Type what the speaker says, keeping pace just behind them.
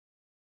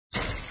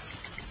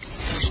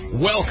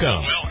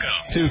Welcome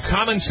to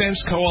Common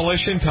Sense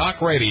Coalition Talk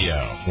Radio,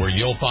 where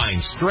you'll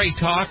find straight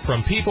talk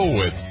from people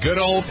with good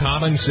old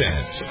common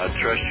sense. I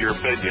trust your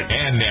opinion.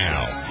 And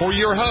now, for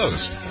your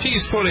host,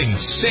 he's putting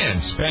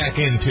sense back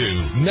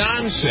into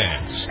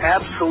nonsense.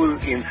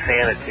 Absolute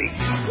insanity.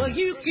 Well,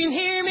 you can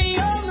hear me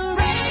on the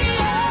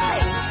radio.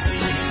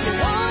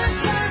 You want to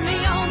turn me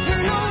on,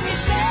 turn on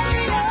your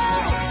stereo.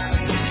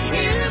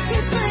 You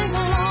can sing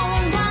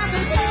along while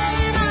they're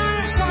playing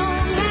our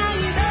song. Now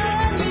you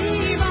done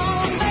me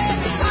wrong,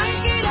 baby,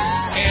 crank it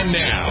up. And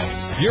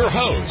now, your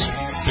host,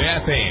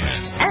 Beth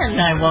Ann.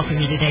 And I welcome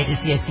you today to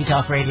CSC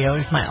Talk Radio.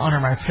 It's my honor,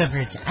 my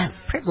privilege,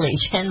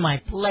 and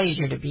my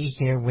pleasure to be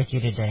here with you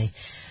today.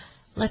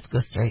 Let's go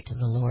straight to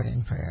the Lord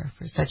in prayer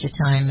for such a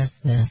time as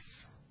this.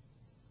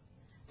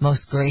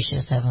 Most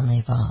gracious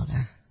Heavenly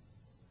Father,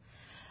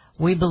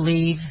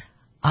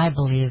 I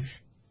believe,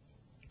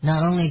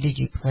 not only did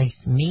you place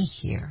me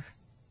here,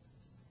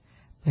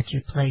 but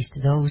you placed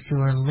those who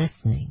are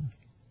listening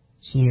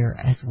here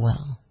as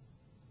well,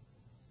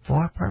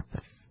 for a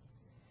purpose,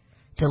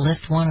 to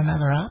lift one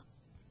another up,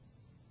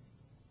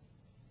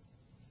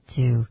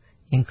 to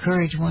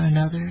encourage one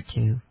another,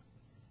 to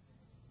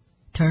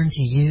turn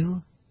to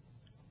you.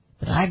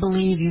 But I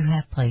believe you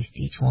have placed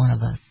each one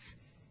of us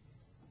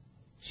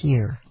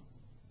here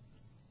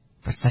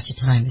for such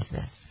a time as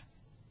this.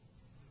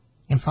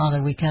 And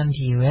Father, we come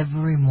to you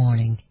every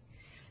morning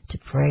to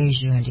praise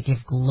you and to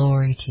give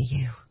glory to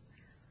you,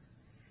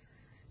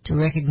 to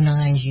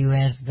recognize you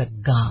as the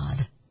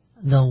God,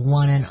 the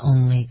one and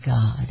only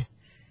God,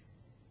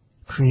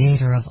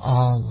 creator of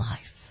all life.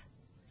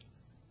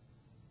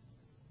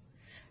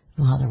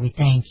 Father, we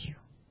thank you.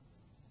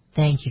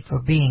 Thank you for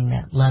being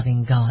that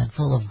loving God,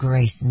 full of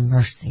grace and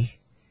mercy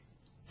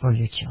for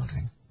your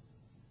children.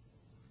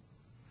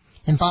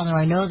 And Father,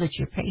 I know that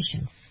your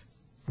patience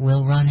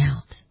will run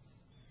out.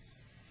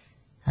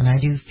 And I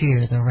do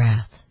fear the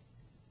wrath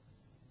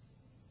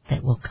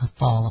that will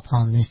fall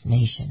upon this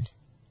nation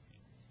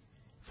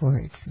for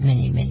its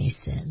many, many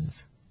sins.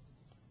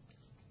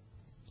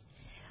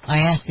 I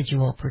ask that you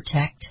will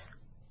protect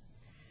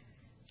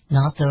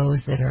not those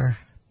that are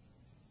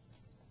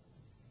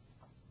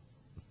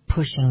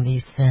pushing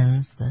these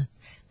sins,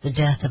 the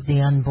death of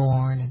the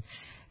unborn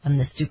and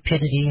the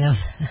stupidity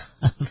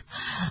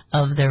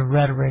of their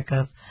rhetoric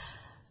of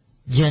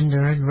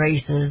gender and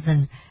races.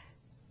 And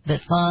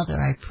that,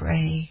 Father, I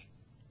pray,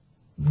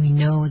 we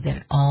know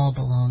that all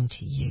belong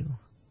to you.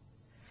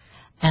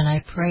 And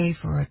I pray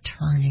for a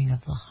turning of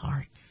the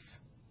hearts,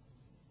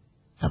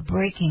 a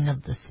breaking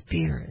of the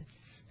spirits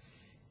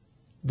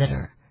that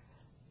are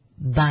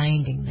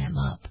binding them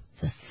up,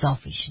 the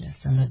selfishness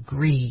and the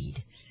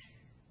greed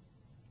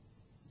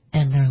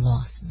and their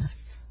lostness.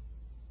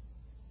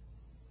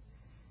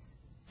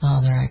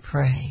 Father, I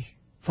pray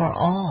for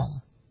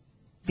all.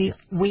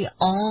 We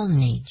all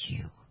need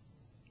you.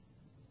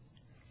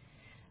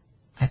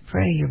 I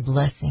pray your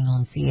blessing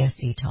on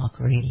CSC Talk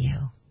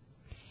Radio.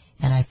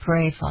 And I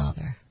pray,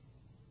 Father,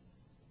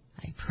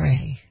 I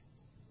pray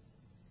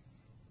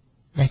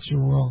that you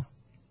will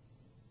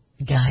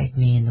guide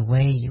me in the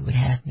way you would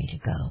have me to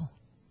go.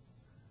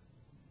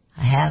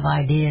 I have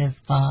ideas,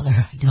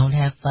 Father. I don't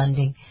have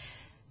funding.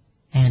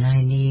 And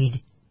I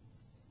need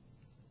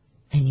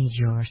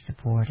your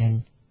support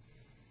and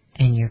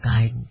your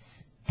guidance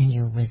and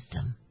your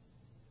wisdom.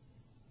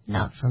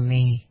 Not for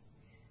me,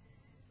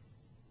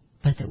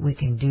 but that we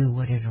can do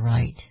what is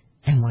right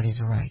and what is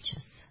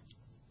righteous.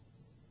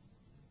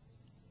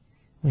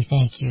 We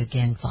thank you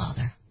again,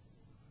 Father.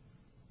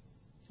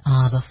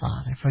 Abba,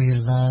 Father, for your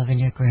love and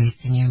your grace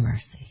and your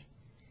mercy.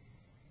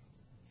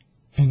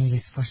 And it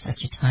is for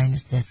such a time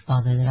as this,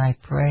 Father, that I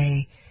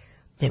pray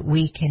that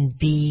we can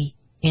be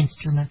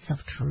instruments of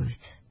truth.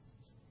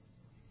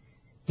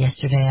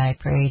 Yesterday I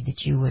prayed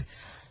that you would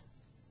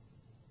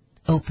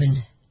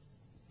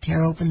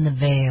tear open the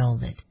veil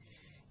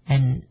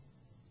and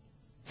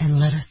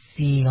let us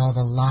see all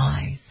the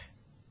lies.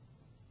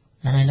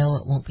 And I know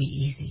it won't be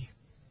easy.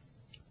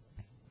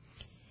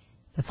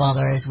 But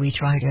Father, as we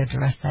try to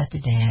address that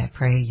today, I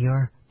pray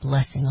your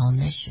blessing on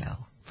this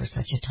show for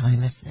such a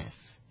time as this.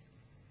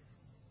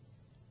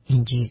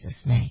 In Jesus'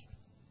 name,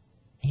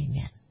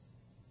 amen.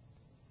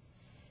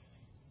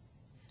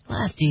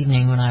 Last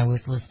evening when I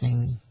was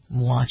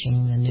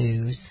watching the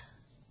news,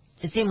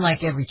 it seemed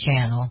like every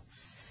channel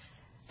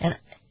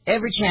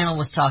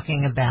was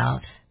talking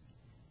about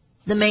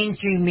the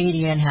mainstream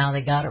media and how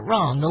they got it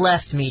wrong. The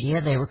left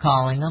media, they were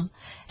calling them,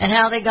 and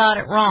how they got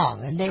it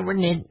wrong. And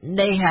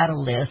they had a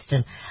list,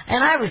 and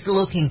I was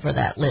looking for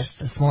that list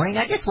this morning.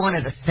 I just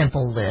wanted a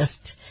simple list.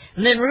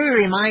 And then Rue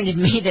reminded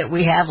me that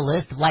we have a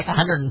list of like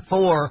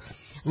 104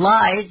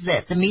 lies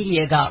that the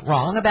media got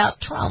wrong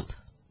about Trump.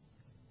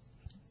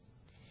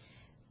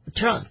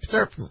 Trump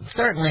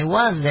certainly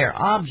was their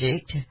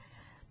object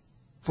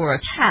for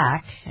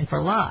attack and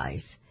for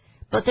lies,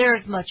 but there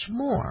is much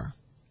more.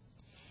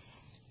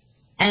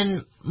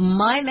 And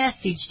my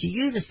message to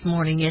you this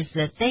morning is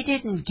that they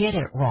didn't get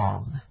it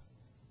wrong.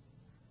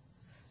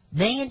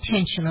 They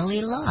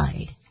intentionally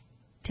lied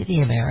to the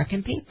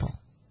American people.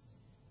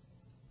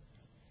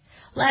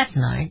 last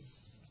night,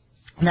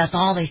 that's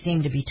all they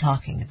seem to be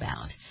talking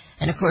about.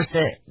 And, of course,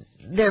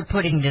 they're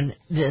putting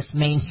this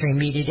mainstream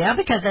media down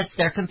because that's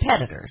their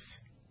competitors,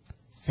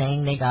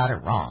 saying they got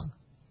it wrong.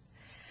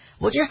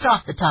 Well, just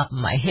off the top of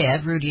my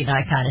head, Rudy and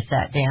I kind of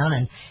sat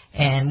down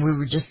and we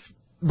were just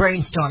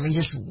brainstorming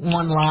just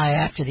one lie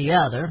after the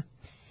other,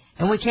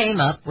 and we came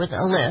up with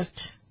a list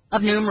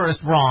of numerous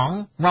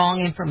wrong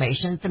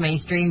information the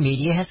mainstream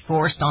media has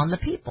forced on the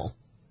people.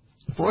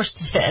 Forced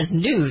as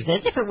news,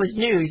 as if it was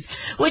news,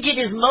 which it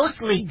is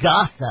mostly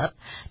gossip,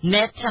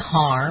 meant to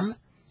harm,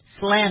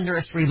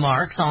 slanderous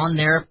remarks on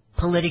their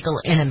political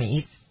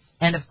enemies,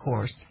 and of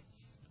course,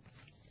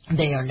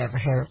 they are never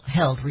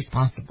held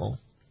responsible.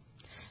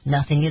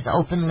 Nothing is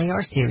openly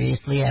or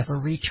seriously ever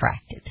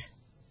retracted.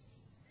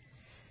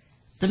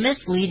 The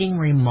misleading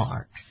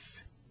remarks,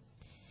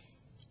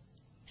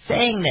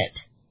 saying that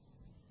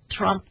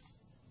Trump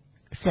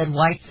said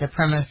white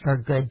supremacists are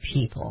good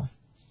people.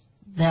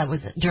 That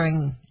was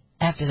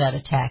after that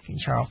attack in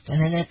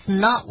Charleston, and it's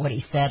not what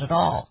he said at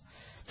all.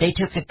 They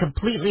took it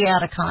completely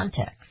out of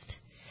context.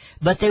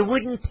 But they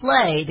wouldn't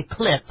play the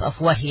clip of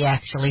what he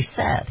actually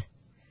said.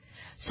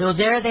 So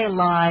there they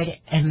lied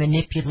and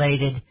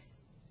manipulated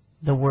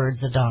the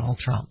words of Donald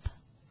Trump,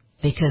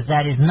 because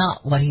that is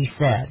not what he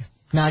said,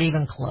 not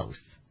even close.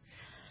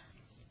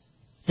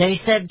 They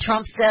said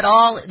Trump said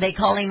they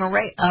call him a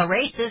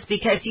racist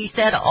because he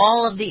said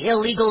all of the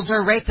illegals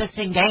are rapists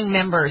and gang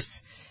members.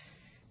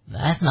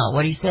 That's not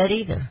what he said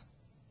either.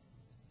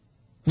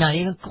 Not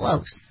even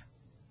close.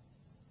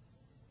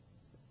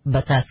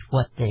 But that's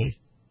what they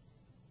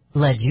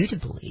led you to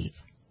believe.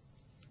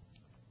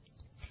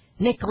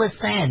 Nicholas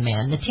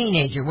Sandmann, the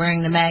teenager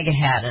wearing the MAGA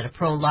hat at a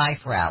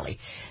pro-life rally.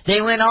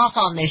 They went off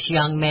on this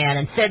young man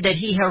and said that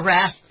he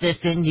harassed this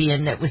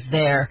Indian that was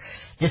there,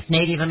 this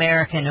Native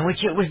American, in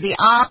which it was the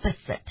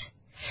opposite.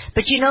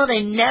 But you know,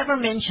 they never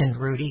mentioned,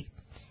 Rudy,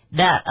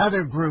 that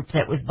other group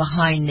that was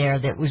behind there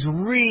that was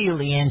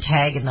really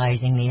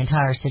antagonizing the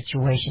entire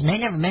situation. They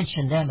never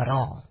mentioned them at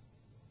all.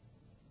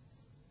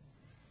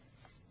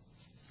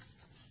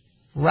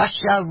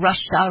 Russia.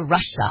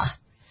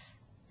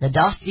 The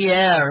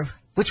dossier,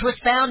 which was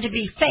found to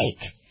be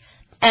fake.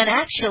 And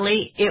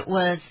actually, it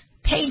was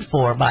paid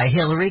for by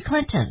Hillary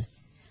Clinton.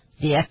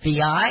 The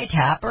FBI,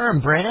 Tapper,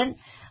 and Brennan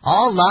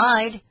all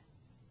lied.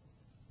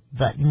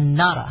 But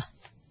not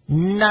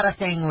a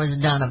thing was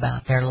done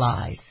about their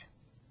lies.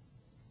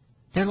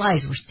 Their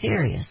lies were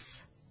serious.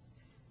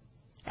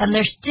 And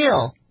they're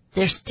still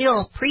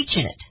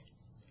preaching it.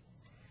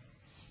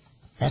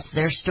 That's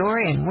their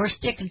story, and we're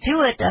sticking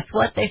to it. That's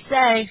what they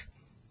say.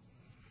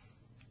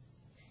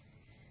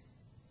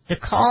 The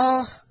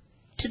call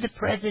to the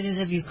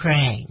president of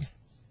Ukraine.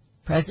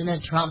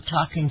 President Trump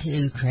talking to the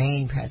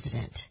Ukraine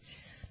president.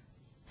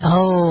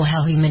 Oh,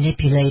 how he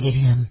manipulated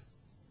him.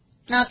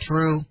 Not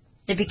true.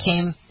 It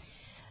became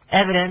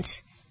evident,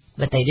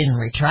 but they didn't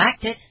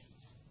retract it.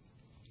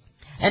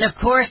 And of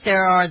course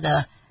there are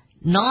the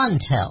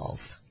non-tells,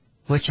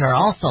 which are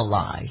also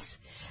lies.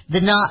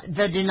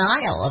 The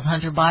denial of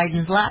Hunter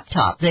Biden's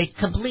laptop. They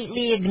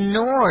completely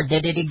ignored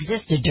that it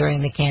existed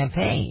during the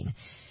campaign.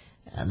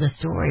 The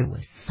story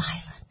was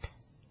silent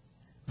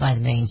by the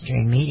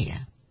mainstream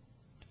media.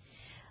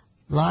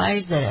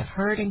 Lies that have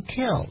hurt and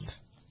killed.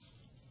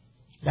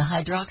 The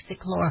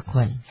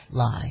hydroxychloroquine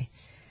lie.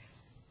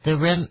 The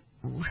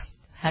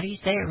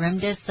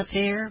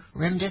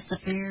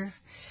remdesivir?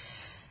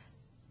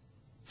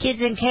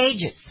 Kids in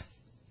cages.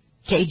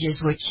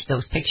 Cages, which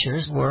those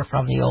pictures were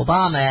from the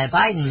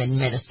Obama-Biden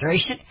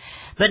administration.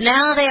 But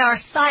now they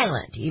are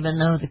silent, even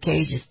though the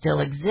cages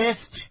still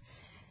exist.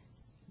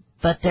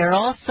 But they're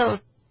also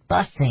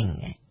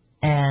busing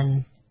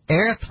and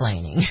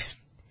airplaning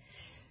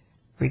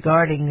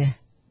regarding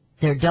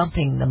they're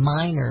dumping the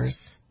minors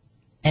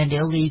and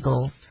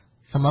illegals.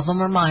 Some of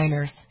them are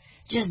minors,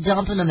 just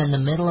dumping them in the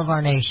middle of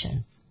our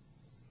nation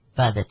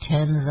by the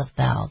tens of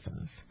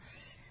thousands.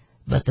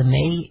 But the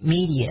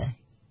media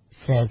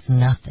says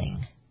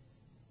nothing.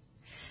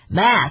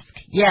 Mask,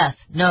 yes,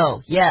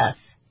 no, yes.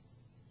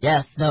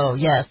 Yes, no,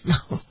 yes,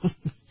 no.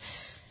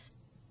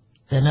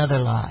 Another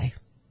lie.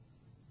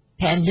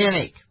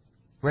 Pandemic,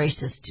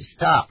 racist to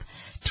stop.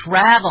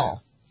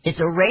 Travel, it's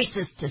a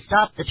racist to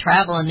stop the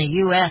travel in the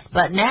U.S.,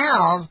 but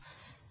now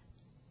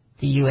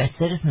the U.S.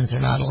 citizens are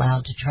not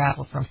allowed to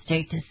travel from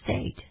state to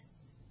state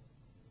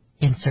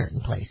in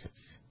certain places.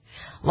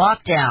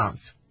 Lockdowns,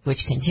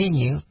 which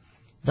continue.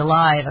 The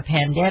lie of a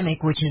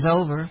pandemic, which is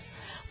over.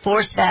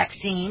 Forced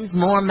vaccines,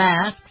 more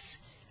masks.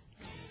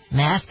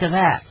 Mask of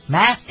that.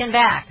 Mask and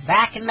back.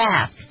 Back and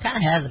mask. Kind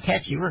of has a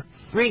catchy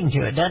ring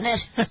to it, doesn't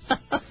it?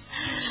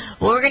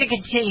 Well, we're going to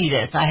continue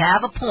this. I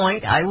have a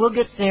point. I will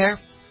get there.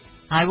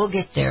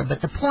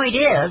 But the point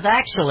is,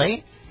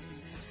 actually,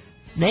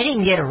 they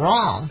didn't get it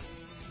wrong.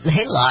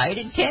 They lied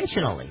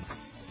intentionally.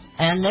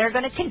 And they're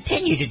going to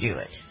continue to do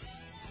it.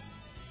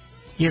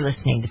 You're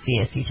listening to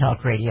CSC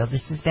Talk Radio.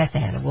 This is Beth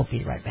Ann, and we'll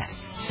be right back.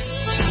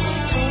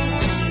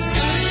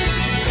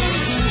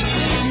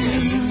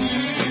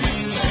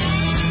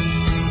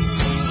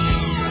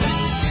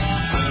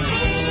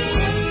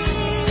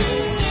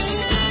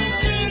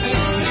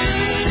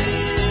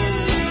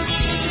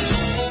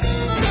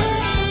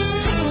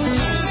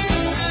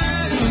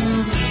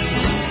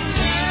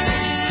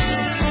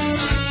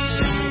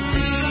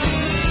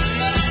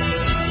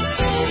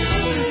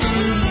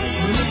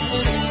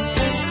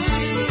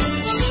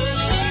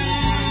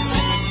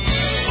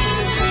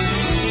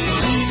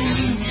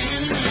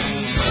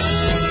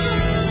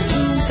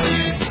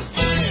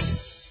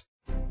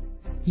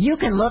 You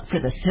can look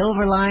for the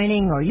silver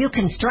lining, or you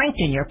can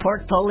strengthen your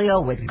portfolio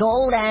with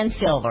gold and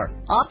silver.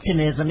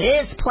 Optimism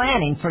is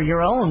planning for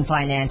your own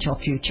financial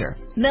future.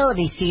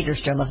 Melody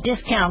Cedarstrom of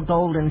Discount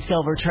Gold and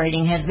Silver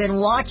Trading has been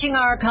watching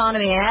our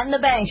economy and the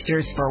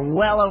banksters for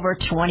well over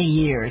 20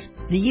 years.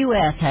 The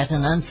U.S. has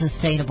an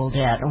unsustainable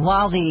debt, and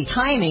while the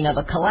timing of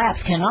a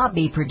collapse cannot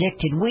be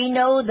predicted, we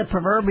know the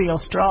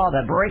proverbial straw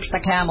that breaks the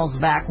camel's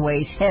back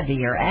weighs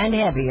heavier and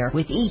heavier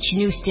with each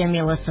new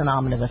stimulus and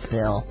omnibus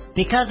bill.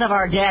 Because of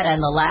our debt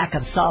and the lack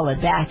of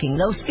solid backing,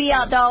 those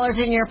fiat dollars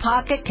in your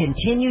pocket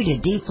continue to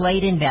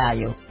deflate in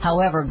value.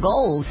 However,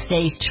 gold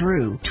stays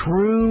true.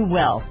 True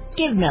wealth.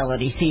 Give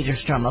Melody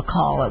Cedarstrom a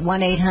call at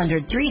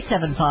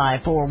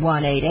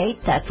 1-800-375-4188.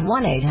 That's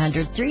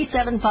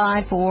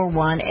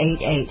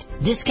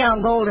 1-800-375-4188.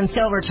 Discount Gold and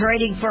Silver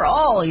Trading for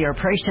all your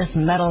precious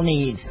metal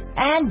needs.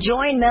 And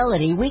join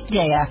Melody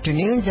weekday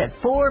afternoons at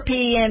 4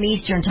 p.m.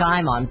 Eastern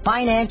Time on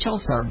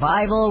Financial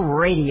Survival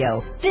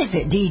Radio.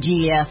 Visit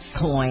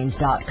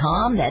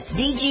DGScoins.com. That's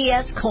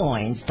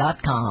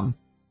DGScoins.com.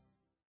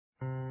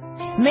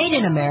 Made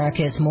in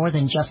America is more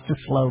than just a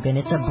slogan.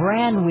 It's a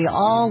brand we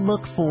all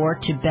look for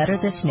to better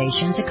this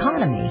nation's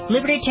economy.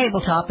 Liberty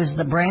Tabletop is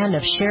the brand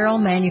of Sherrill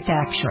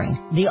Manufacturing,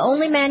 the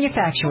only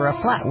manufacturer of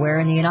flatware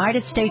in the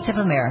United States of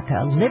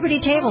America.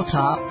 Liberty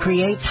Tabletop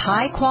creates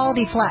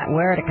high-quality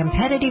flatware at a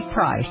competitive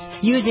price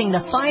using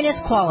the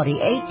finest quality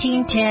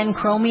 1810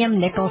 chromium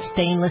nickel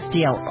stainless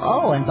steel.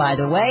 Oh, and by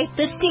the way,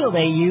 the steel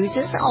they use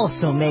is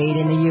also made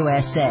in the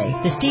USA.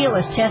 The steel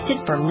is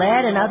tested for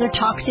lead and other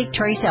toxic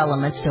trace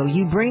elements, so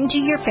you bring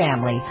to your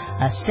family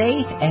a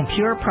safe and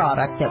pure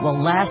product that will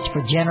last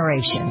for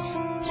generations.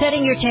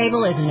 Setting your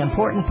table is an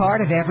important part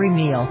of every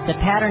meal. The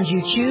patterns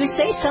you choose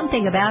say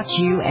something about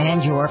you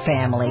and your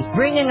family.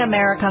 Bringing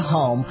America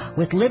home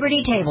with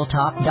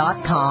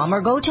LibertyTabletop.com,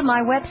 or go to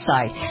my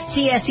website,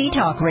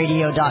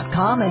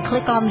 CSETalkRadio.com, and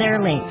click on their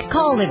link.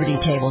 Call Liberty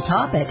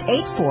Tabletop at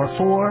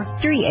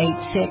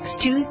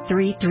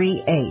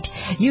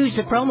 844-386-2338. Use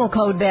the promo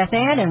code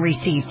BethAnn and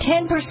receive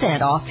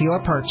 10% off your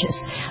purchase.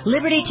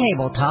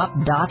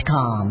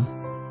 LibertyTabletop.com.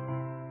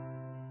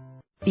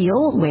 The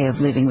old way of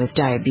living with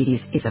diabetes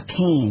is a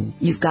pain.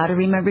 You've got to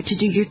remember to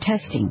do your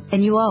testing,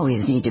 and you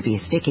always need to be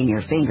sticking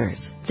your fingers.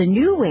 The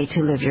new way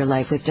to live your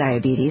life with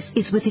diabetes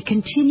is with a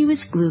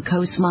continuous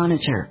glucose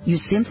monitor. You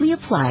simply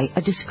apply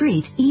a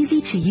discreet,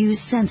 easy-to-use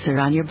sensor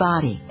on your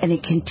body, and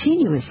it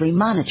continuously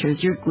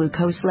monitors your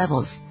glucose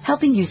levels,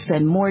 helping you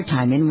spend more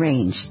time in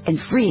range and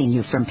freeing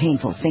you from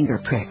painful finger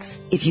pricks.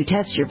 If you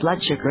test your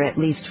blood sugar at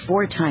least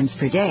 4 times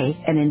per day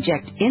and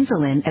inject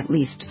insulin at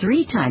least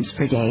 3 times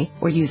per day,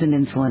 or use an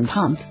insulin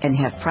pump and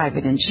have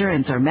private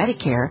insurance or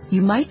Medicare,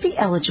 you might be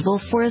eligible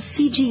for a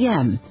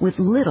CGM with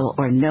little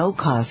or no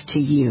cost to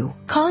you.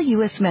 Call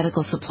U.S.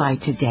 Medical Supply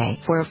today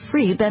for a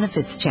free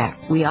benefits check.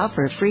 We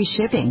offer free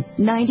shipping,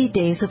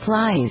 90-day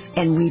supplies,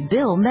 and we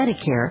bill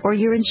Medicare or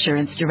your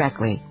insurance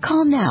directly.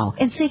 Call now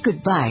and say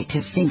goodbye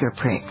to finger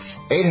pricks.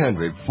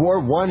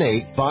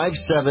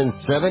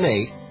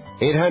 800-418-5778.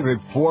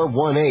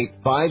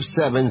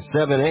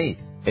 800-418-5778.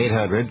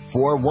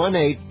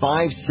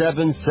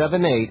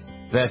 800-418-5778.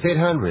 That's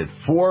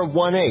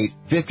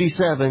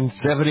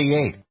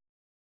 800-418-5778.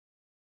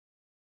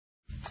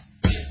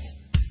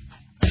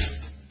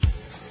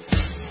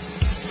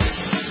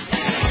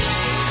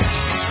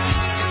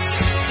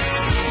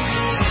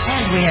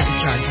 We have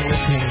returned to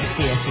listening to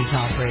CSC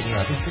Talk Radio.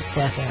 This is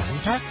Beth Ann.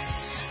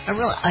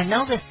 I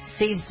know this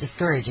seems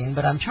discouraging,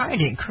 but I'm trying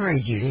to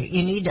encourage you.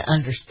 You need to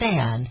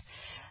understand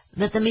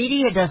that the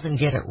media doesn't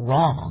get it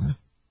wrong.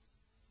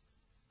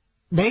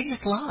 They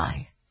just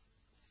lie.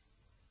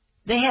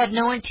 They had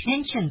no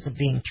intentions of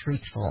being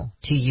truthful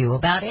to you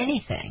about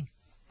anything.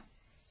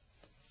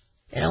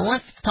 You know,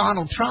 once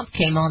Donald Trump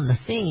came on the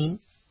scene,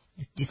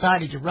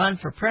 decided to run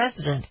for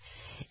president,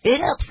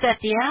 it upset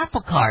the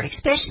apple cart,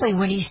 especially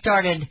when he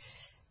started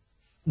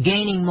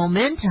gaining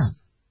momentum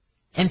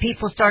and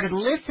people started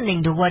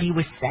listening to what he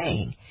was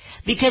saying,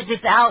 because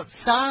it's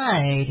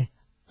outside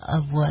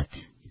of what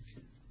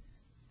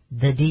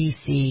the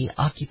D.C.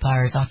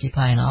 occupiers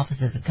occupying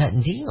offices and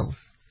cutting deals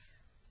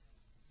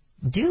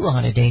do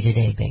on a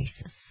day-to-day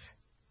basis.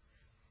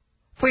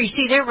 For you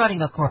see, they're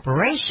running a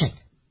corporation,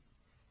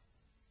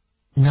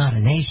 not a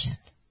nation.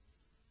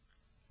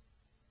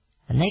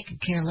 And they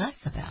could care less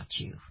about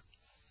you.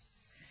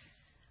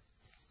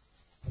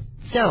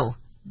 So,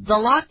 the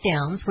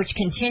lockdowns, which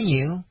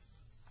continue,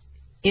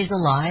 is a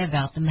lie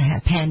about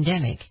the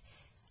pandemic.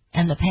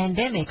 And the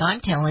pandemic,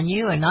 I'm telling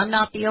you, and I'm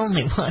not the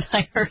only one.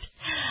 I heard,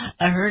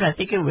 I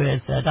think it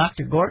was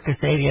Dr. Gorka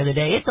say the other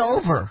day, it's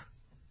over.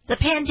 The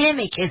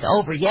pandemic is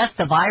over. Yes,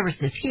 the virus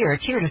is here.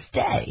 It's here to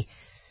stay.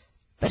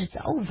 But it's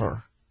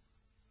over.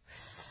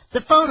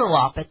 The photo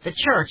op at the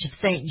Church of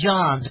St.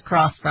 John's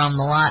across from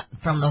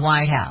the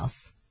White House.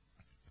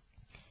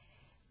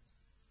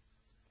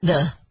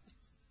 The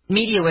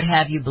media would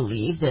have you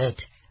believe that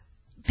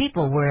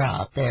people were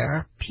out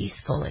there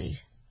peacefully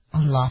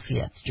on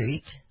Lafayette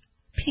Street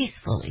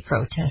peacefully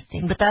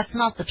protesting, but that's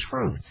not the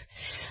truth.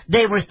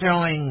 They were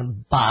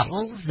throwing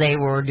bottles, they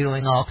were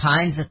doing all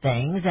kinds of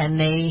things, and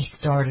they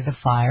started a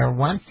fire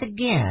once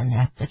again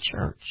at the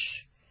church.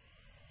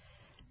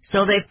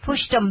 So they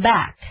pushed them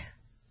back.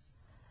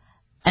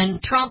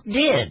 And Trump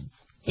did.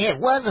 It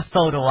was a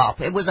photo op.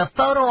 It was a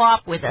photo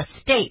op with a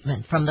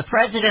statement from the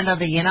President of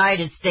the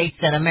United States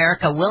that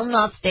America will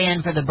not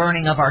stand for the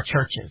burning of our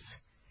churches.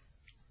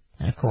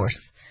 And of course,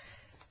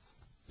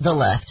 the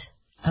left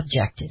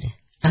objected.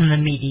 And the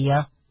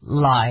media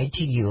lied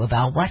to you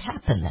about what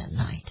happened that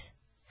night.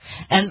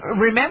 And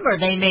remember,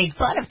 they made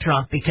fun of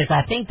Trump because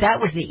I think that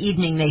was the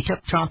evening they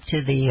took Trump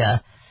to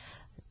the,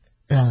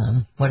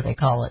 what do they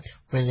call it?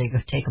 Where they go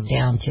take him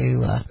down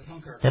to,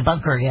 the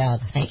bunker, yeah,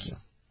 thank you.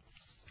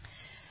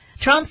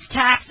 Trump's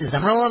taxes.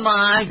 I'm rolling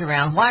my eyes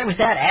around. Why was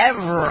that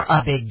ever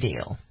a big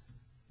deal?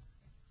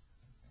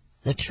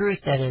 The truth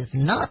that is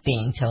not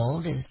being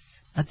told is,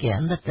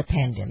 again, that the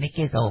pandemic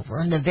is over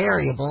and the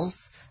variables,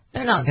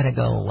 they're not going to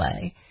go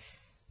away.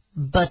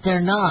 But they're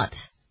not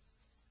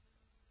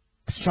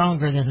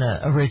stronger than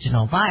the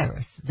original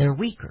virus. They're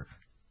weaker.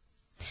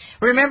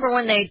 Remember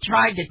when they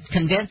tried to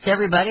convince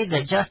everybody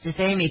that Justice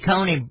Amy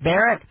Coney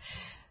Barrett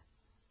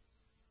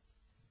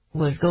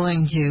was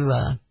going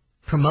to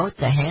promote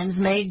The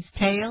Handmaid's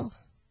Tale?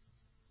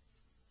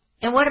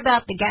 And what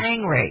about the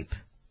gang rape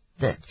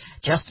that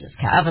Justice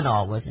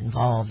Kavanaugh was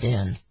involved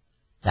in?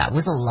 That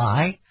was a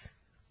lie.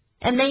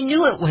 And they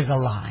knew it was a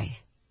lie.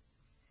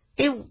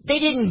 They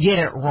didn't get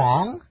it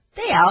wrong.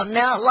 They out and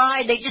out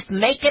lied. They just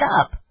make it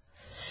up.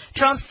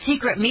 Trump's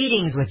secret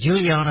meetings with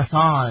Julian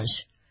Assange.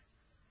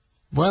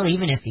 Well,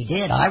 even if he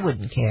did, I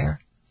wouldn't care.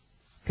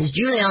 Because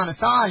Julian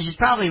Assange is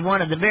probably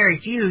one of the very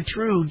few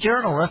true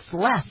journalists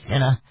left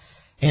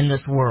in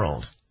this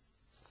world.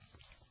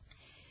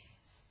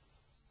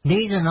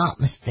 These are not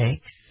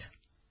mistakes,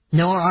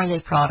 nor are they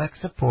products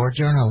of poor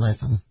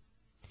journalism.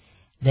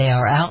 They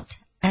are out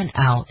and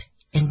out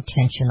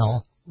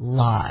intentional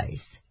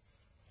lies.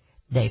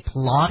 They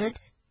plotted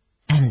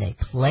and they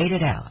played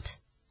it out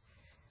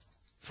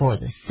for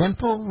the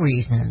simple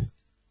reason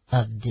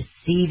of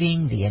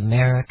deceiving the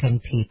American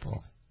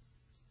people.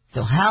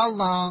 So how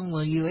long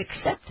will you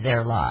accept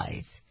their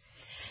lies?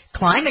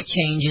 Climate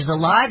change is a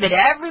lie that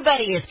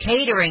everybody is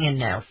catering,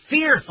 and they're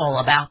fearful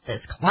about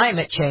this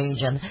climate change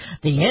and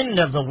the end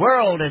of the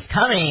world is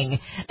coming.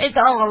 It's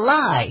all a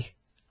lie.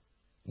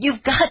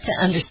 You've got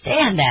to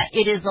understand that.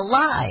 It is a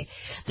lie.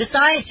 The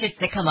scientists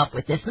that come up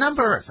with these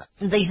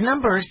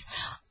numbers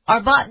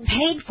are bought and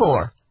paid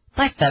for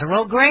by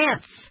federal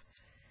grants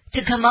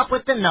to come up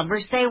with the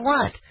numbers they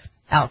want.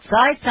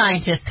 Outside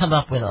scientists come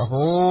up with a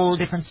whole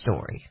different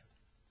story.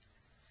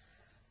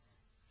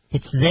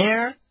 It's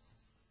there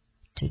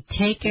to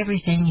take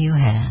everything you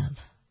have.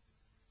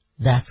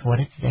 That's what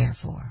it's there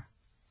for.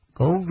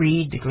 Go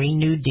read the Green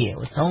New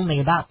Deal. It's only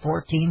about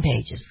 14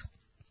 pages.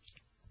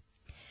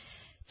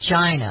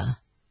 China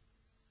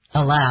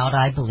allowed,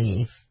 I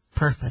believe,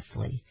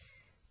 purposely,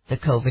 the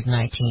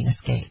COVID-19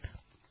 escape.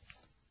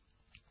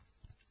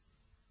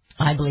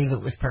 I believe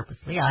it was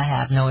purposely. I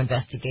have no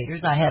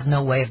investigators. I have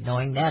no way of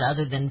knowing that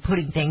other than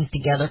putting things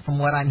together from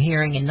what I'm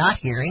hearing and not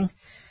hearing.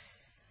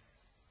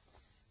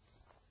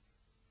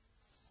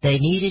 They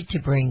needed to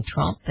bring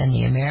Trump and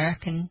the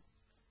American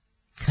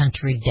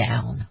country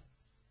down.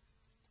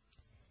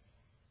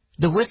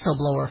 The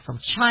whistleblower from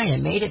China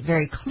made it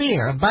very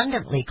clear,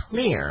 abundantly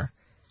clear,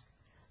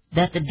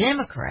 that the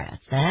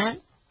Democrats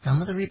and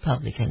some of the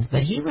Republicans,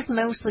 but he was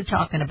mostly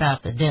talking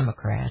about the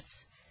Democrats,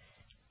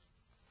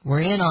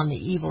 were in on the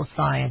evil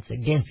science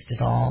against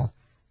it all.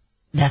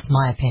 That's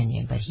my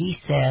opinion. But he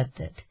said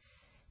that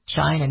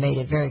China made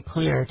it very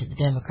clear to the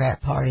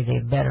Democrat Party they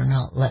better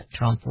not let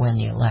Trump win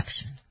the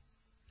election.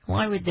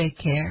 Why would they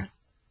care?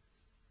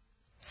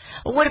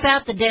 Well, what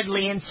about the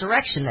deadly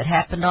insurrection that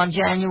happened on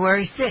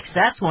January 6th?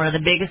 That's one of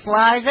the biggest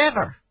lies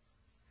ever.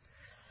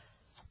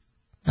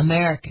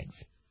 Americans,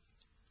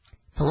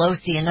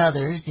 Pelosi and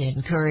others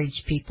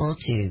encouraged people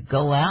to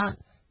go out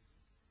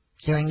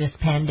during this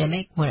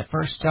pandemic when it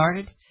first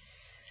started.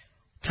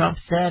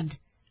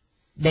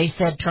 They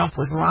said Trump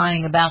was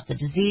lying about the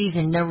disease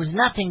and there was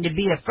nothing to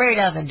be afraid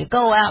of and to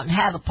go out and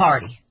have a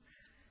party.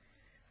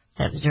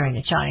 That was during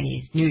the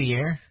Chinese New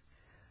Year.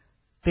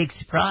 Big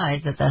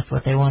surprise that that's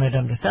what they wanted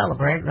them to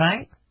celebrate,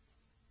 right?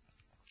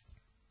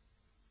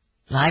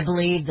 I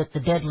believe that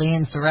the deadly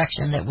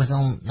insurrection that was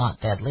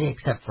not deadly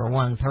except for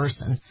one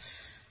person,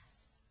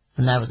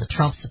 and that was a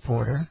Trump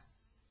supporter,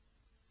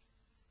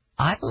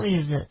 I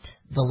believe that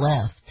the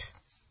left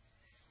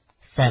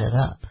set it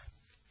up.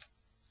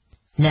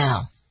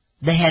 Now,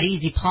 they had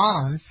easy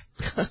pawns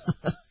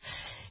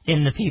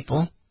in the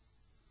people.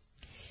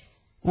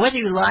 Whether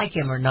you like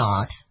him or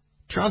not,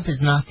 Trump is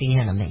not the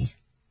enemy.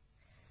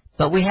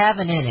 But we have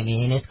an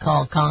enemy, and it's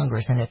called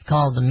Congress, and it's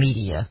called the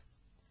media.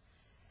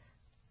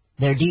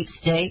 They're deep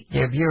state,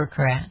 they're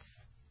bureaucrats.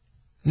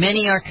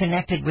 Many are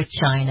connected with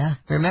China.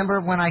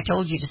 Remember when I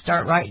told you to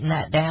start writing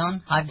that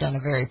down? I've done a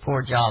very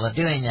poor job of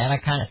doing that. I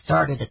kind of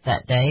started it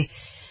that day.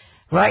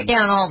 Write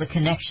down all the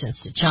connections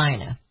to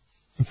China.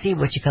 and see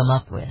what you come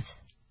up with.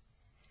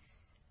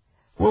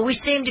 Well, we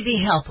seem to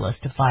be helpless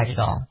to fight it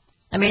all.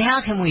 I mean,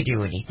 how can we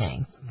do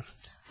anything?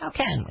 How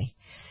can we?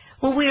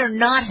 Well, we are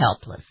not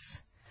helpless.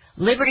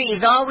 Liberty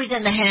is always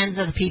in the hands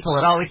of the people.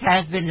 It always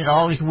has been. It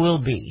always will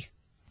be.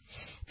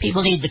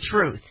 People need the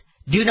truth.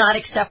 Do not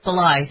accept the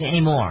lies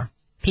anymore.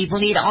 People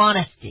need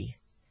honesty.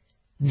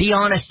 Be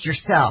honest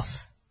yourself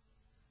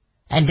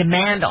and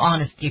demand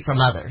honesty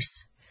from others.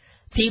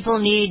 People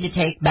need to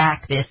take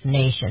back this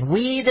nation.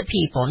 We, the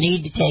people,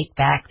 need to take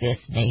back this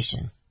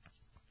nation.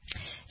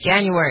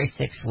 January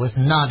 6th was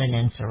not an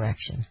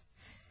insurrection.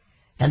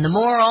 And the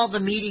more all the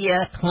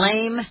media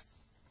claim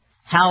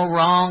how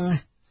wrong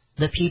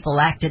the people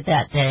acted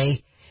that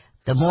day,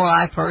 the more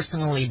I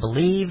personally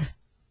believe,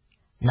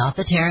 not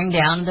the tearing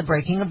down and the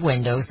breaking of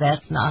windows,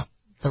 that's not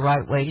the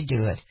right way to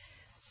do it,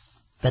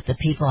 but the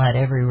people had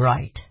every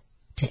right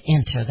to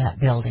enter that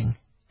building,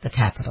 the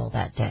Capitol,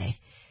 that day.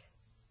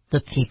 The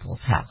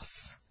people's house.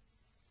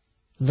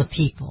 The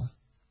people.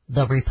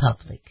 The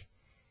Republic.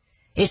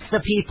 It's the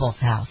people's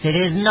house. It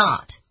is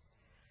not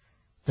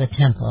the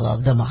temple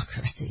of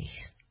democracy.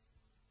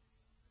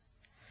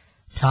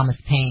 Thomas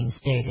Paine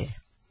stated,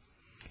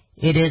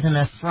 "It is an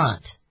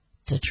affront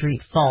to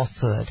treat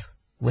falsehood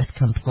with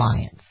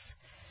compliance."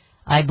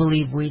 I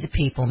believe we, the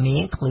people,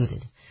 me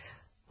included,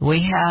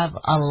 we have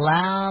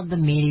allowed the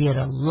media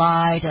to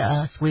lie to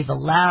us. We've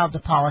allowed the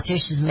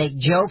politicians to make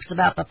jokes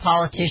about the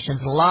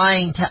politicians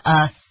lying to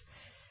us.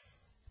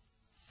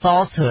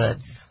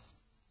 Falsehoods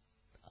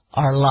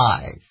are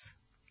lies.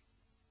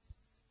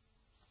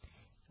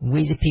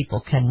 We, the people,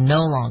 can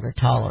no longer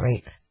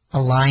tolerate a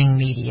lying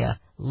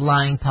media,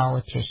 lying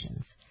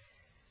politicians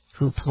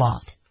who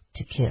plot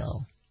to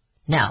kill.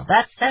 Now,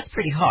 that's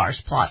pretty harsh,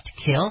 plot to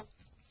kill.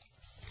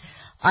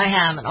 I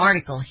have an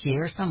article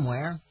here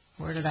somewhere.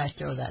 Where did I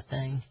throw that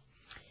thing?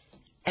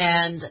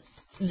 And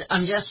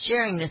I'm just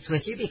sharing this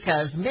with you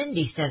because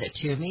Mindy sent it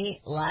to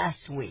me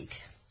last week.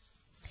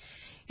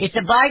 It's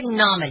a Biden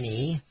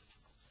nominee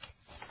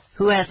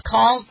who has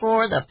called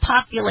for the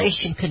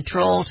population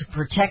control to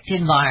protect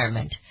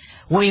environment.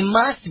 We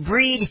must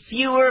breed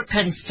fewer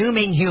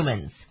consuming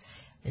humans.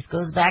 This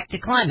goes back to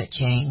climate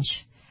change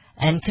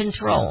and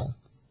control.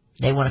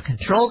 They want to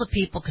control the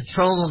people,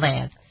 control the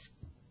land.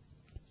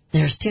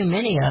 There's too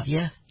many of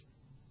you.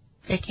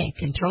 They can't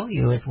control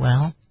you as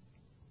well.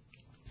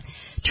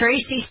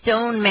 Tracy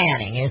Stone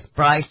Manning is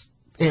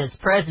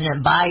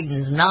President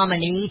Biden's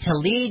nominee to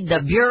lead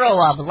the Bureau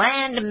of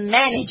Land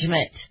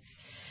Management,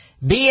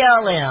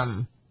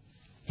 BLM.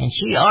 And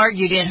she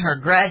argued in her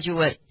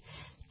graduate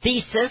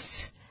thesis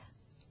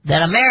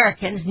that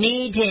Americans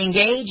need to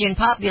engage in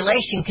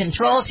population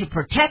control to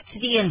protect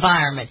the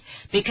environment,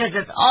 because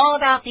it's all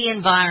about the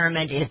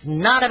environment. It's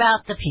not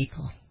about the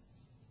people.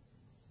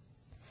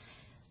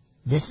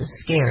 This is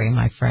scary,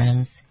 my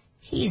friends.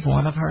 He's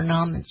one of her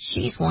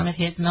she's one of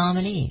his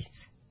nominees.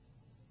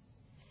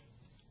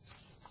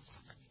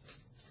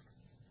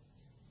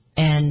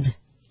 And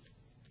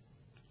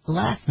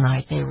last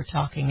night they were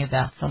talking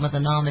about some of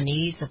the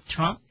nominees of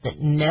Trump that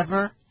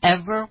never,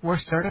 ever were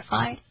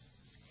certified,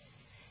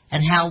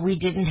 and how we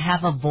didn't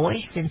have a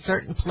voice in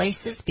certain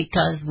places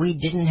because we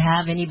didn't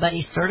have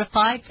anybody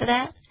certified for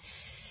that.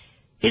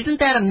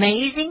 Isn't that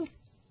amazing?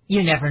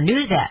 You never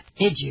knew that,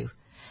 did you?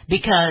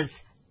 Because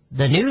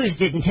the news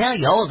didn't tell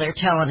you. Oh, they're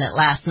telling it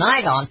last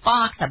night on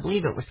Fox. I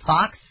believe it was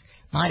Fox.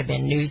 Might have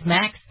been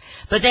Newsmax.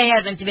 But they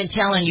haven't been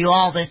telling you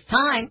all this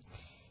time.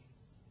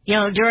 You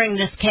know, during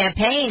this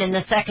campaign in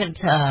the second,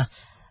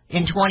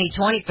 in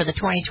 2020, for the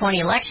 2020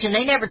 election,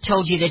 they never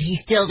told you that he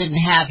still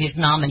didn't have his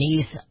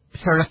nominees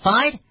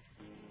certified.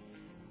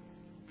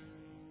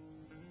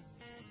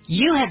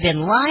 You have been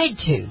lied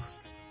to.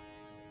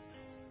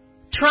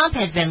 Trump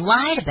has been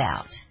lied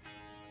about.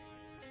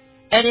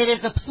 And it is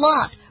a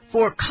plot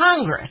for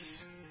Congress,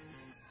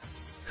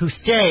 who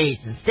stays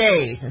and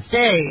stays and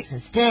stays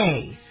and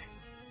stays.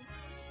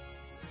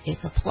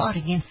 It's a plot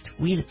against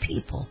we the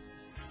people.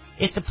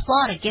 It's a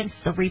plot against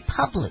the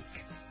Republic,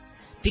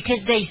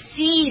 because they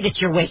see that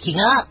you're waking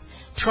up.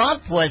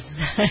 Trump was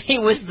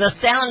the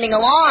sounding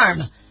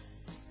alarm.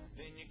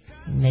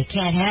 And they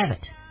can't have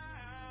it.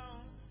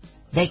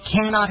 They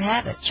cannot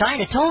have it.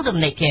 China told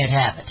them they can't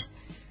have it.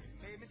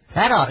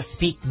 That ought to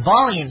speak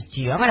volumes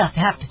to you. I'm going to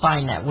have to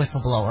find that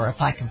whistleblower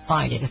if I can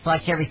find it. It's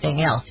like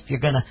everything else. If you're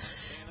going to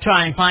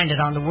try and find it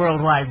on the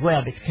World Wide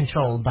Web, it's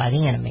controlled by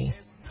the enemy.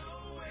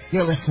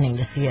 You're listening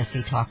to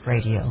CSC Talk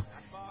Radio.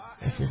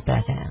 This is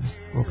Beth Ann.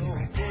 We'll be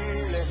right back.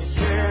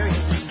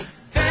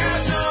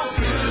 There's no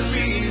good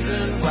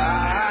reason why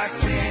I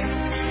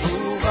can't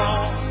move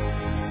on.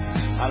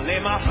 I lay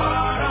my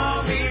heart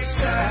on these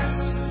tracks.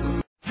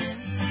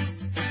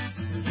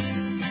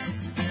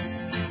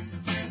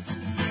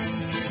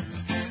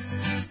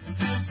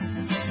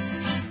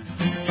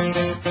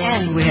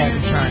 And we have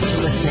returned to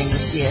listening to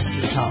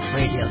CSC Talk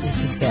Radio. This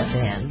is Beth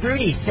Ann.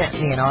 Rudy sent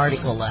me an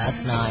article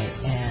last night,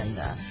 and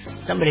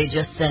somebody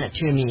just sent it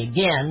to me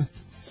again.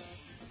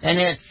 And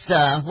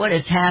it's what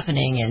is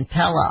happening in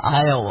Pella,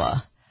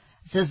 Iowa.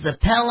 says the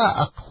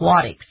Pella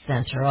Aquatic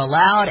Center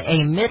allowed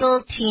a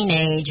middle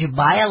teenage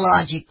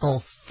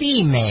biological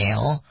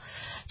female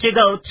to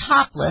go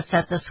topless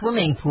at the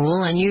swimming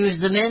pool and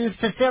use the men's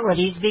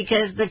facilities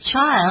because the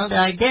child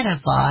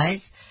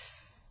identifies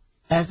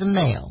as a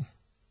male.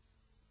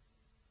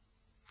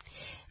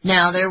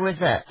 Now, there was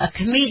a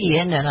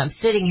comedian, and I'm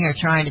sitting here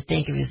trying to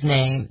think of his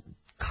name,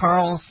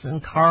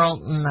 Carlton,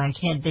 I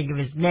can't think of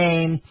his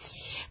name,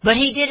 but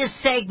he did a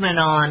segment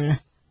on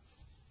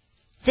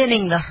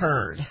thinning the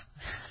herd.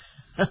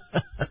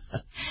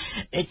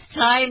 It's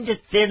time to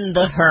thin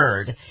the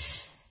herd.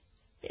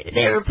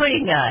 They were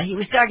he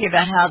was talking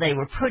about how they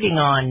were putting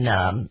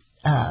on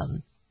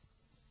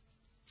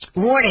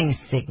warning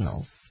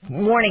signals,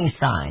 warning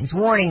signs,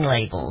 warning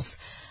labels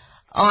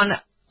on,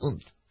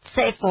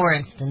 say, for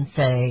instance,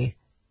 a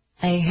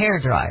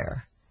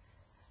hairdryer.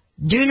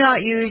 Do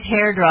not use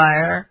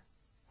hairdryer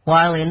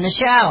while in the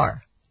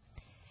shower.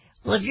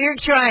 Well, if you're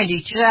trying to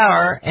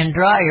shower and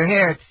dry your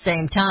hair at the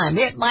same time,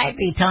 it might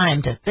be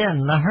time to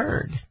thin the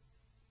herd,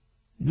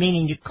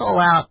 meaning you cull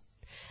out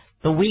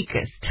the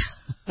weakest.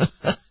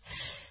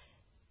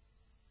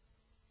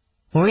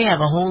 We have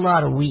a whole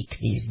lot of weak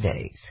these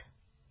days,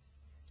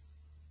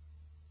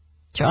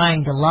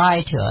 trying to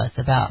lie to us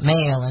about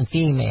male and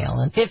female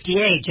and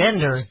 58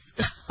 genders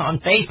on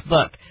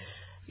Facebook.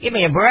 Give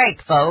me a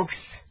break, folks.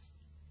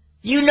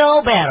 You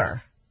know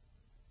better.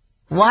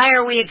 Why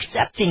are we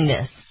accepting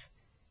this?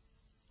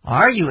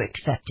 Are you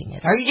accepting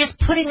it? Are you just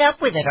putting up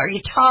with it? Are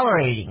you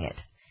tolerating it?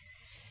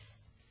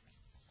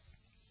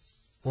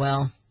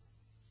 Well,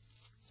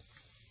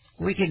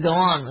 we could go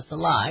on with the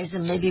lies,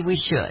 and maybe we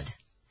should.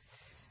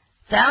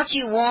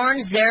 Fauci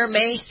warns there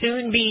may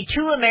soon be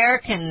two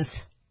Americas,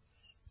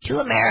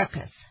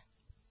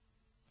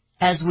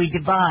 as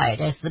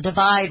the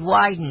divide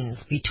widens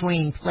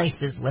between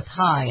places with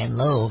high and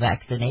low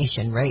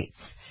vaccination rates,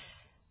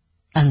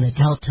 and the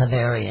Delta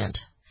variant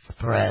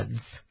spreads.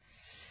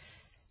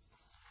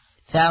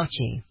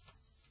 Fauci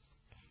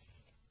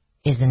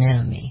is an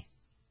enemy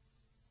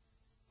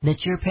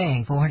that you're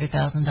paying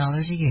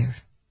 $400,000 a year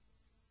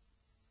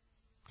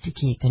to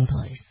keep in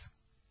place.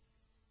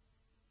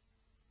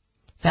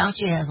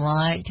 Fauci has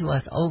lied to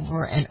us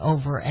over and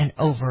over and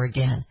over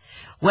again.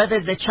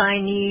 Whether the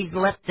Chinese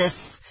let this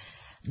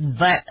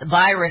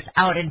virus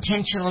out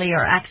intentionally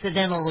or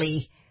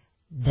accidentally,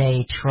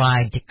 they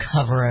tried to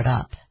cover it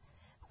up,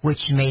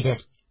 which made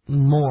it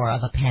more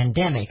of a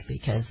pandemic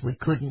because we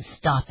couldn't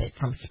stop it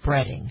from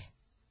spreading.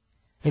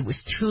 It was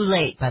too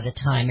late by the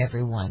time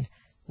everyone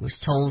was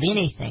told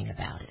anything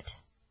about it.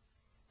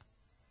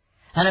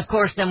 And of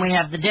course, then we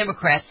have the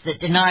Democrats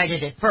that denied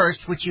it at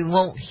first, which you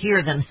won't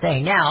hear them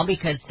say now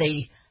because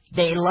they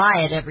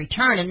lie at every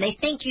turn and they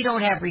think you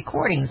don't have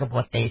recordings of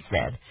what they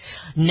said.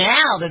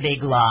 Now the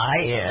big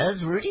lie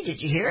is, Rudy,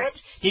 did you hear it?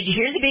 Did you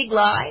hear the big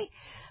lie?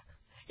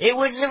 It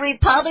was the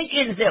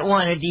Republicans that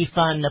want to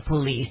defund the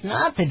police,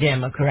 not the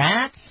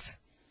Democrats.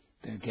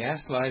 They're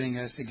gaslighting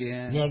us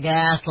again. They're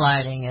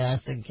gaslighting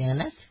us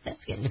again.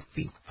 That's getting to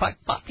be quite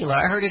popular.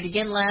 I heard it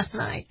again last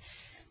night.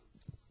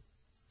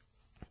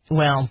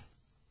 Well,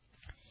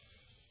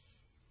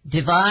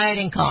 divide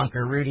and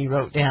conquer, Rudy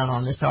wrote down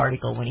on this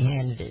article when he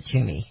handed it to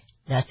me.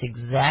 That's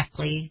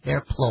exactly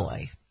their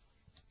ploy.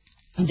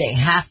 They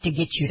have to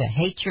get you to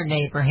hate your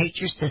neighbor, hate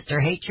your sister,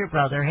 hate your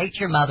brother, hate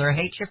your mother,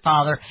 hate your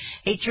father,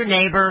 hate your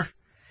neighbor,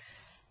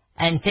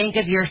 and think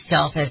of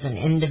yourself as an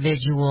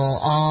individual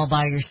all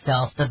by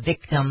yourself, the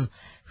victim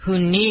who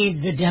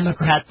needs the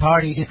Democrat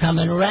Party to come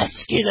and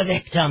rescue the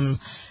victim.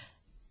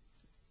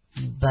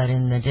 But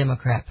in the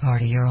Democrat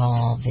Party, you're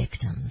all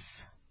victims.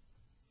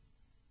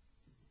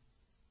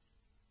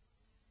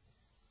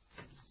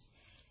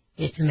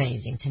 It's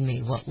amazing to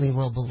me what we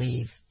will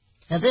believe.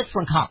 Now, this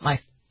one caught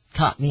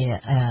me,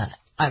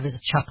 I was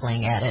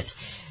chuckling at it,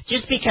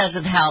 just because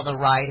of how the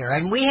writer,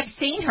 and we have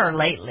seen her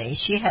lately.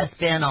 She has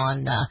been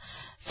on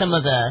some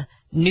of the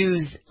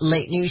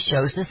late news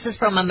shows. This is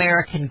from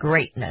American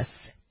Greatness,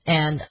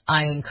 and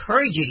I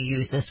encourage you to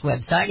use this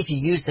website if you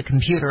use the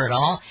computer at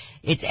all.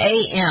 It's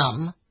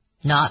AM,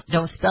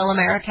 don't spell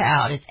America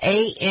out. It's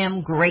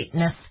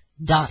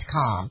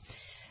amgreatness.com.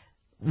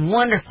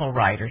 Wonderful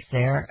writers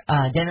there.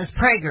 Dennis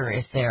Prager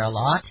is there a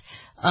lot.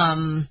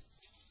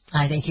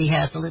 I think he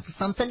has a little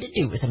something to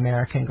do with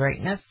American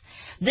Greatness.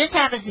 This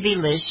happens to be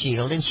Liz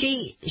Shield, and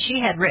she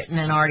had written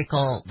an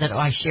article that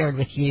I shared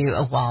with you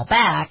a while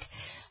back,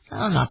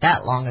 not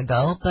that long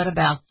ago, but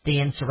about the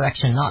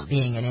insurrection not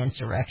being an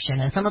insurrection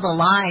and some of the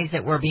lies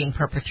that were being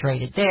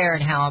perpetrated there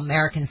and how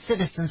American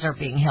citizens are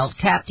being held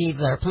captive,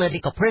 they're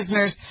political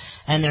prisoners,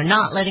 and they're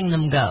not letting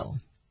them go.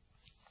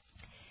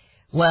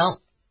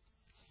 Well,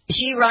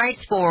 she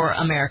writes for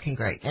American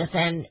Greatness,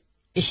 and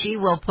she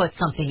will put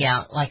something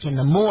out like in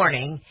the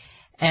morning,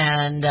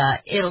 and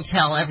it'll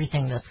tell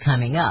everything that's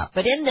coming up.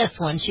 But in this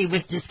one, she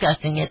was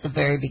discussing at the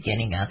very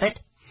beginning of it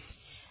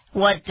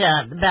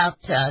about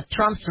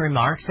Trump's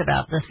remarks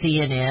about the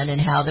CNN and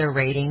how their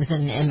ratings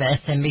and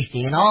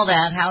MSNBC and all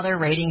that, how their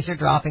ratings are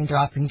dropping.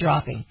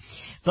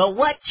 But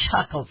what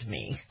chuckled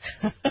me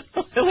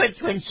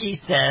was when she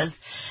says,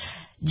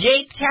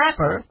 Jake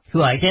Tapper,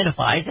 who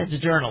identifies as a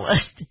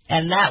journalist,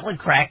 and that one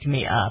cracked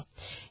me up.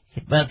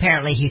 But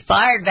apparently he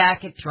fired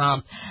back at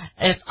Trump.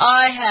 If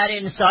I had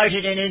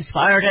incited and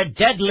inspired a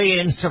deadly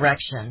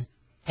insurrection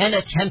and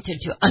attempted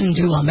to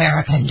undo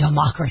American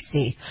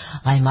democracy,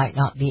 I might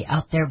not be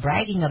out there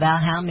bragging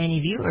about how many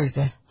viewers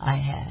I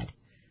had.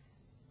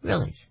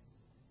 Really?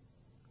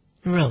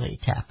 Really,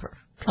 Tapper?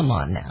 Come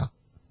on now.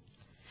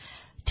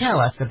 Tell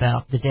us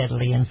about the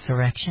deadly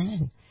insurrection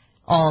and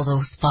all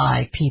those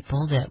 5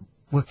 people that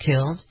were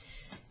killed.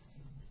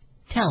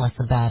 Tell us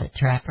about it,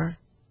 Tapper.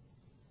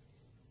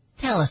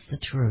 Tell us the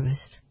truth.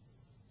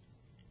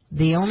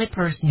 The only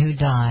person who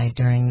died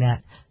during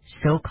that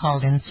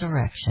so-called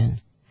insurrection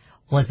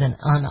was an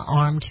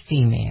unarmed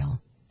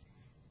female,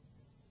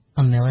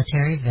 a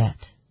military vet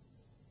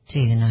to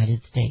the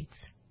United States.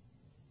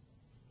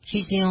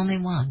 She's the only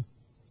one.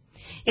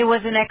 It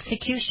was an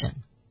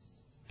execution.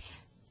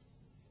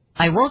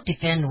 I won't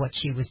defend what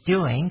she was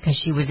doing because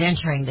she was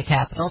entering the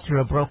Capitol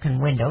through a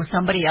broken window.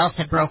 Somebody else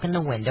had broken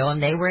the window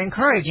and they were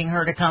encouraging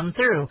her to come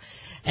through.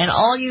 And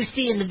all you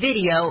see in the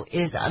video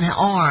is an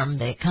arm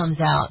that comes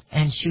out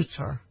and shoots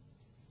her.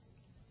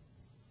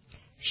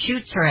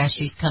 Shoots her as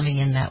she's coming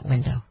in that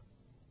window.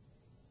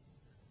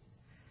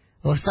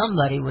 Well,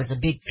 somebody was a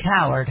big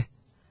coward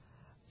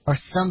or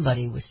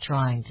somebody was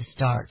trying to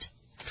start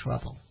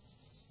trouble.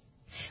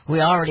 We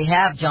already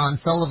have John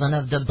Sullivan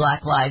of the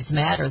Black Lives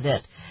Matter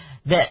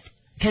that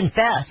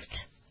confessed,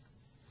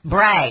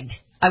 bragged.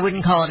 I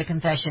wouldn't call it a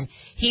confession.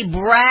 He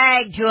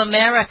bragged to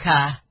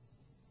America,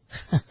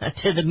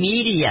 to the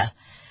media,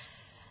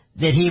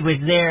 that he was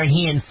there and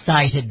he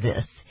incited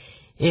this.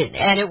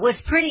 And it was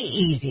pretty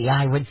easy,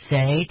 I would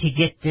say, to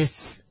get this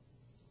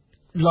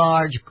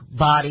large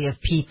body of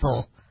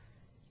people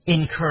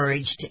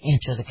encouraged to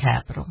enter the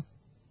Capitol.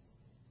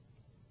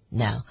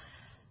 Now,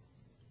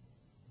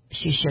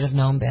 she should have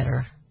known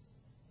better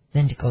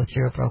than to go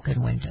through a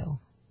broken window.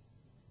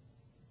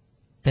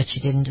 But she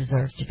didn't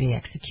deserve to be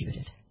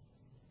executed.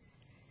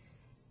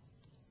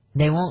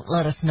 They won't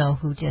let us know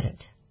who did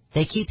it.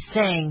 They keep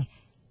saying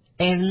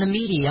in the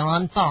media,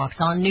 on Fox,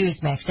 on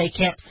Newsmax, they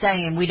kept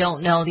saying we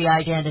don't know the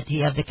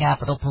identity of the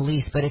Capitol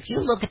Police. But if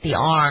you look at the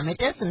arm, it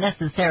doesn't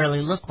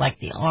necessarily look like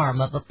the arm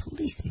of a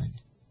policeman.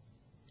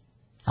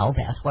 Oh,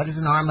 Beth, what does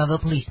an arm of a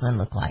policeman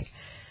look like?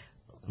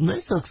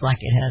 This looks like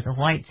it has a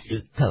white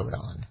suit coat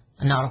on.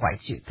 Not a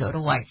white suit coat, a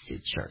white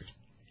suit shirt.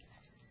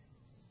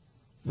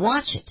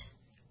 Watch it.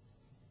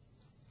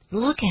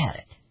 Look at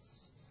it.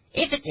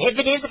 If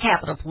it is the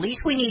Capitol Police,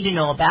 we need to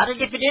know about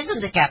it. If it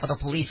isn't the Capitol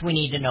Police, we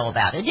need to know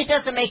about it. It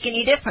doesn't make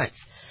any difference.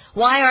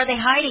 Why are they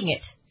hiding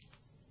it?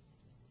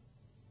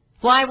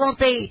 Why won't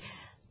they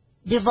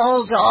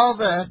divulge all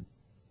the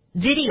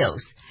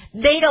videos?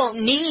 They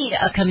don't need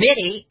a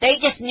committee. They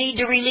just need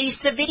to release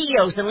the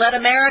videos and let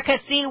America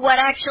see what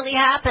actually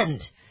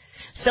happened.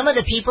 Some of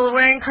the people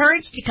were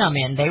encouraged to come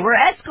in. They were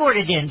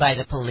escorted in by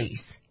the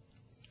police.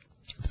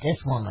 But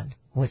this woman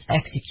was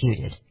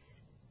executed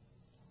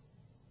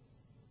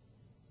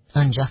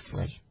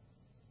unjustly.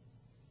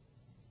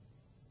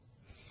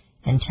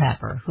 And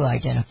Tapper, who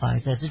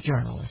identifies as a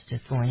journalist, is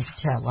going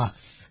to tell us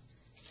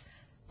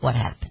what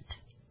happened.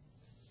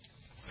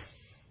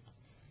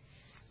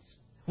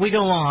 We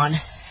go on,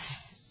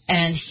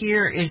 and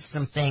here is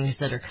some things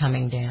that are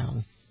coming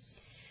down.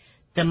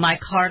 The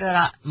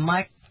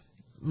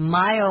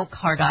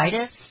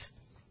myocarditis,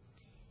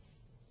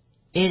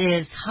 it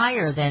is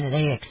higher than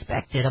they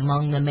expected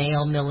among the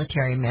male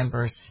military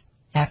members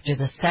after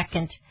the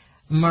second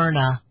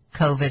Myrna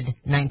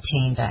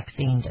COVID-19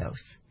 vaccine dose.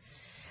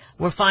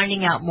 We're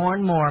finding out more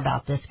and more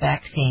about this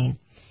vaccine.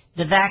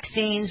 The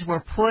vaccines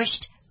were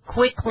pushed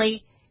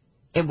quickly.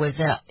 They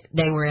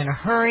were in a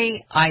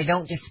hurry. I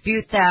don't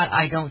dispute that.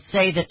 I don't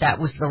say that that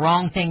was the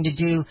wrong thing to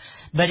do,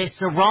 but it's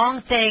the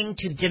wrong thing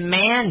to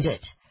demand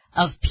it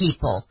of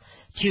people,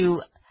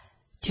 to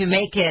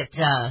make it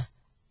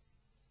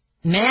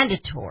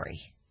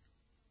mandatory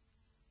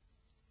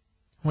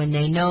when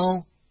they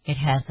know it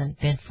hasn't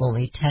been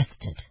fully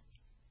tested.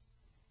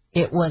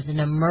 It was an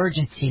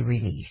emergency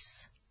release.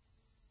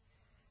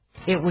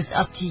 It was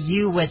up to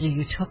you whether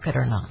you took it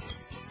or not.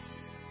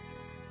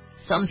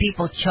 Some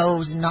people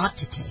chose not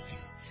to take it.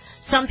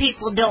 Some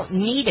people don't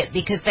need it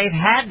because they've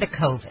had the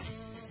COVID.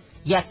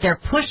 Yet they're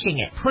pushing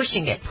it,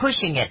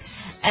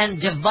 and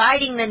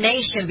dividing the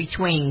nation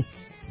between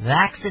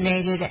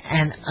vaccinated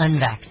and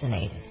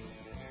unvaccinated.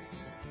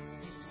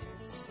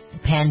 The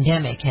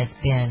pandemic has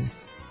been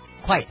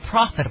quite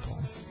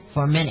profitable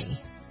for many.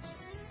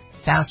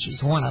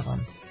 Fauci's one of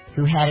them,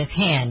 who had his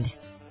hand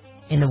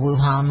in the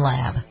Wuhan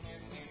lab.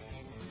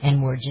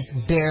 And we're just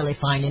barely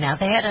finding out.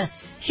 They had a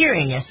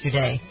hearing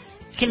yesterday.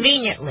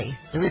 Conveniently,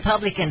 the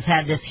Republicans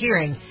had this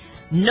hearing.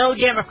 No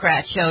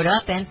Democrat showed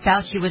up, and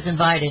Fauci was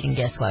invited, and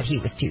guess what? He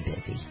was too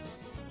busy.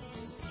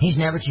 He's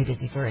never too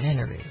busy for an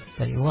interview,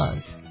 but he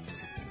was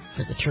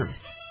for the truth.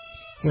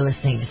 You're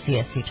listening to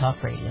CSC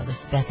Talk Radio. This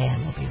is Beth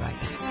Ann. We'll be right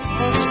back.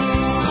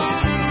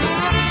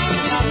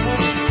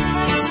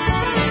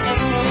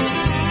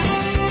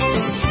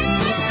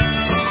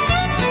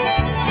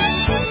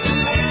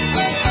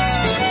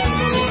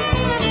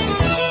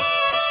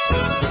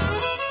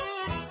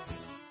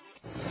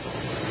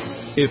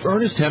 If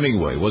Ernest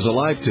Hemingway was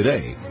alive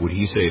today, would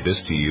he say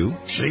this to you?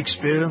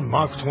 Shakespeare,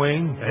 Mark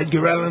Twain,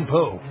 Edgar Allan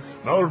Poe,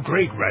 all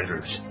great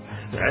writers.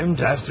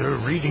 And after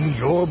reading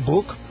your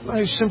book,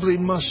 I simply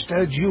must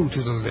add you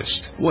to the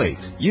list. Wait,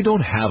 you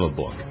don't have a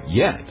book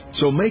yet.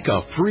 So make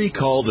a free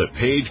call to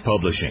Page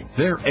Publishing.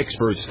 Their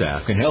expert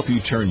staff can help you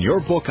turn your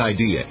book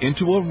idea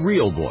into a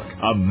real book,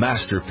 a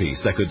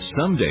masterpiece that could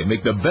someday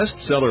make the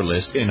bestseller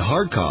list in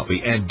hard copy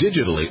and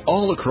digitally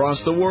all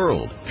across the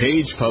world.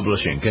 Page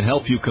Publishing can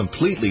help you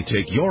completely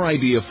take your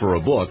idea for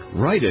a book,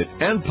 write it,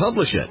 and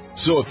publish it.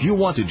 So if you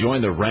want to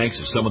join the ranks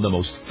of some of the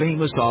most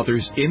famous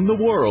authors in the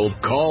world,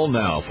 call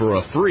now for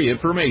a free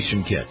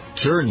information kit.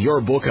 Turn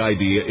your book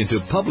idea into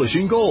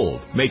publishing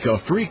gold. Make a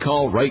free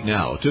call right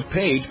now to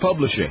Page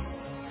Publishing.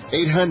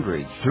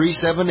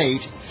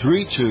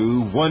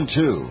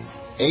 800-378-3212.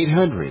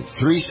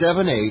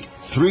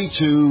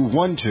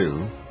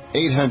 800-378-3212.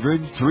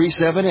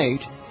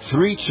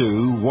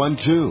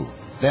 800-378-3212.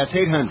 That's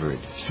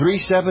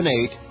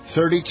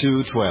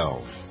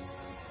 800-378-3212.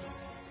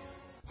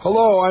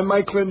 Hello, I'm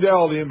Mike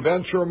Lindell, the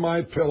inventor of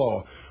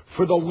MyPillow.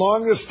 For the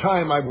longest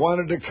time, I've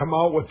wanted to come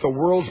out with the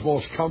world's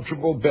most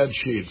comfortable bed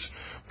sheets.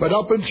 But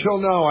up until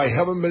now, I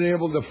haven't been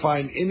able to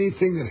find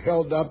anything that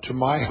held up to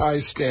my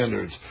high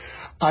standards.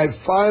 I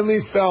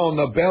finally found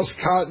the best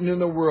cotton in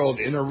the world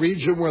in a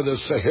region where the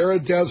Sahara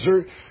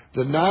Desert,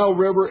 the Nile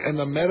River, and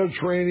the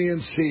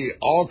Mediterranean Sea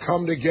all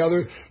come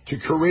together to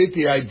create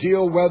the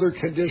ideal weather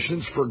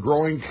conditions for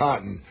growing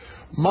cotton.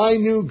 My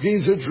new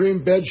Giza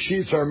Dream bed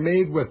sheets are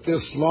made with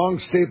this long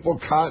staple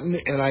cotton,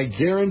 and I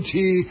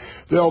guarantee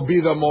they'll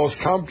be the most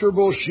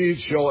comfortable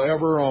sheets you'll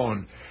ever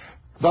own.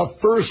 The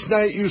first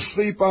night you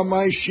sleep on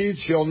my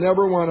sheets, you'll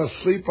never want to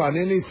sleep on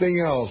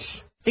anything else.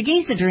 The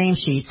Giza Dream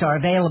Sheets are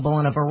available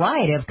in a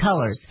variety of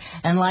colors,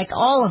 and like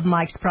all of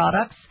Mike's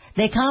products,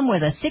 they come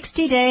with a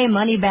 60-day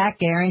money-back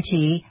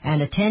guarantee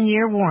and a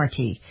 10-year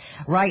warranty.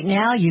 Right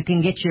now, you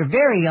can get your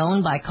very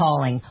own by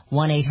calling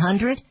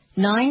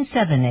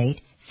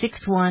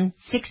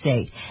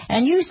 1-800-978-6168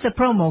 and use the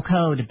promo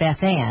code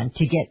BethAnn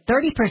to get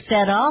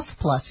 30% off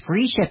plus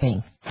free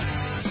shipping.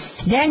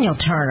 Daniel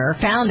Turner,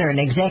 founder and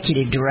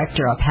executive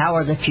director of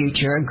Power the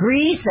Future,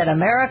 agrees that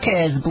America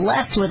is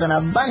blessed with an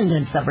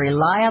abundance of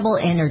reliable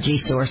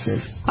energy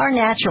sources. Our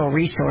natural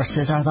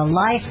resources are the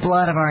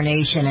lifeblood of our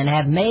nation and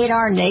have made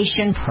our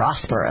nation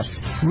prosperous.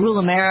 Rural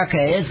America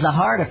is the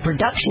heart of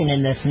production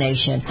in this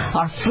nation.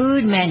 Our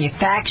food,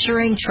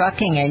 manufacturing,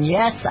 trucking, and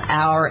yes,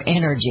 our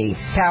energy.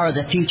 Power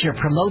the Future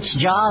promotes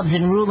jobs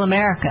in rural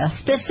America,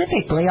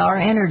 specifically our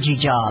energy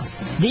jobs.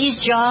 These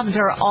jobs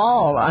are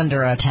all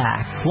under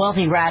attack.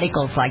 Wealthy radicals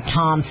like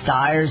Tom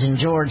Stiers and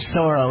George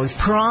Soros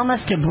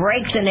promise to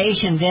break the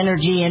nation's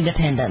energy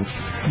independence.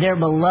 Their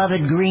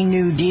beloved Green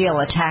New Deal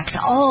attacks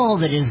all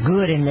that is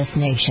good in this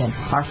nation.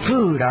 Our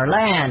food, our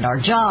land, our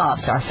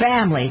jobs, our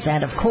families,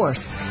 and of course,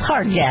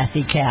 our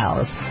gassy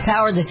cows.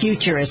 Power the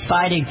Future is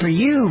fighting for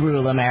you,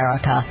 rural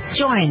America.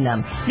 Join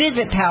them.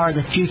 Visit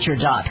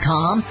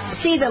PowerTheFuture.com.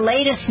 See the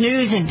latest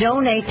news and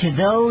donate to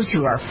those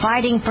who are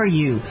fighting for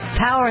you.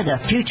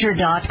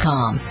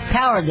 PowerTheFuture.com.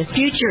 Power the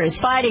Future is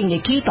fighting to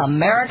keep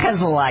America's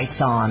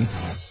lights on.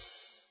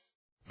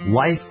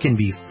 Life can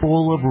be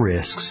full of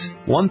risks.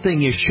 One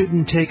thing you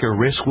shouldn't take a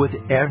risk with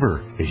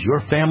ever is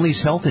your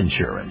family's health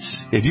insurance.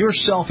 If you're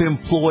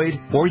self-employed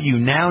or you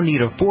now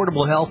need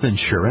affordable health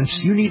insurance,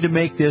 you need to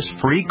make this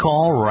free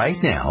call right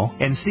now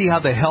and see how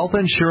the Health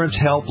Insurance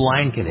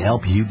Helpline can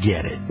help you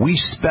get it. We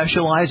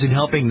specialize in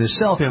helping the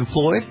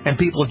self-employed and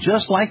people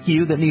just like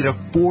you that need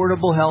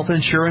affordable health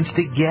insurance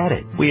to get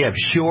it. We have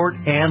short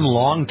and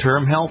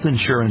long-term health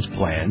insurance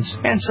plans,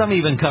 and some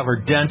even cover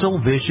dental,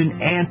 vision,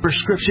 and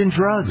prescription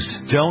drugs.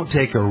 Don't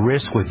take a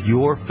risk with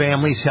your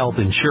family's health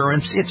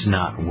insurance. It's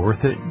not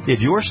worth it.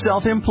 If you're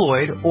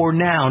self-employed or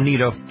now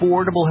need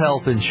affordable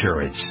health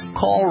insurance,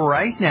 call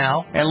right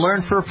now and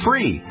learn for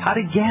free how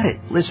to get it.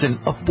 Listen,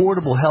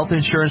 affordable health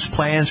insurance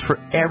plans for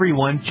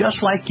everyone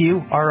just like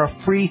you are a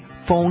free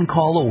phone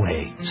call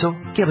away. So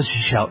give us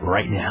a shout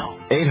right now.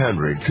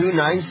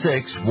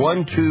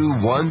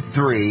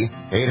 800-296-1213.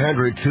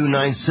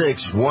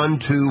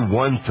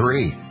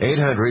 800-296-1213.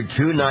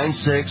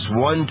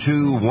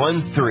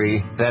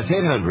 800-296-1213. That's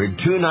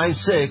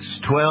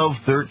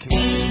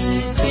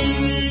 800-296-1213.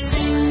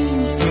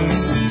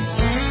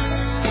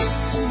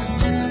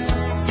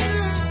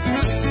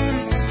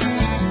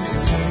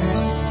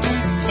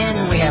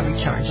 We have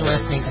returned to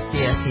listening to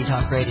CSC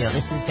Talk Radio.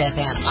 This is Beth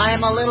Ann. I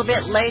am a little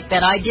bit late,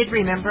 but I did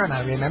remember, and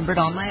I remembered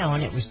on my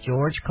own. It was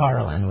George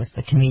Carlin, was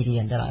the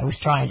comedian that I was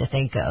trying to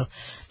think of,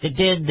 that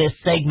did this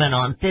segment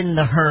on Thin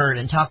the Herd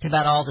and talked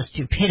about all the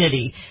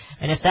stupidity.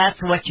 And if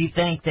that's what you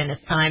think, then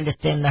it's time to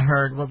thin the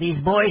herd. Well, these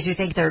boys who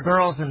think they're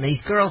girls and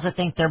these girls that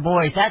think they're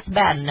boys, that's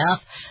bad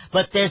enough.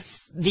 But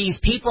these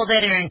people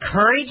that are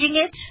encouraging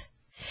it,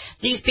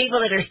 these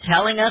people that are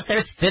telling us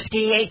there's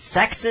 58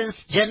 sexes,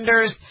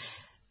 genders,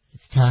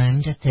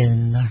 time to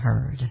thin the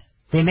herd.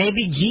 They may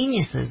be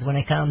geniuses when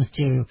it comes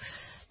to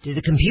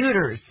the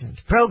computers and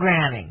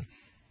programming,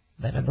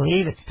 But I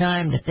believe it's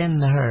time to thin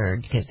the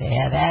herd because they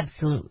have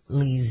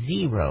absolutely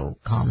zero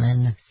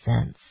common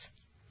sense.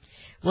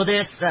 Well,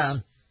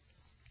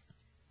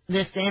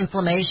 this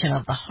inflammation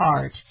of the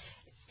heart,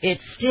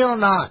 it's still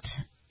not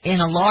in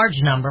a large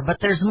number, but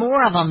there's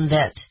more of them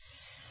that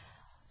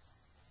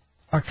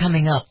are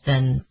coming up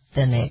than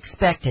they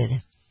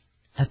expected,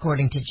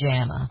 according to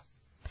JAMA.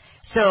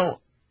 So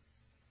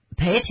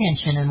pay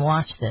attention and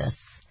watch this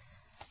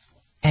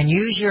and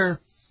use your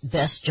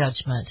best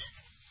judgment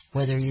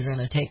whether you're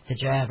going to take the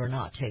jab or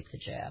not take the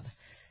jab.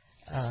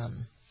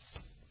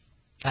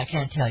 I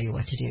can't tell you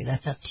what to do.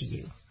 That's up to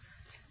you.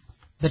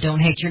 But don't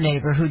hate your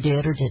neighbor who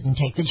did or didn't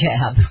take the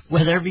jab.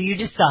 Whatever you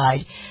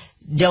decide,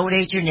 don't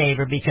hate your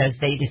neighbor because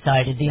they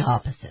decided the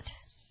opposite.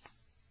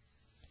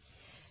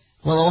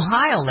 Well,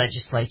 Ohio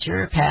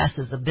legislature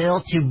passes a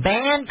bill to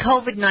ban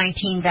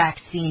COVID-19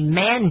 vaccine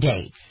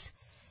mandates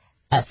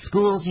at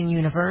schools and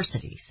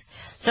universities.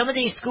 Some of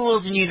these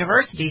schools and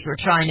universities were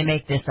trying to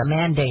make this a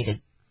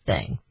mandated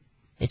thing,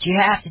 that you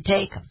have to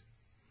take them.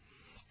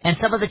 And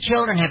some of the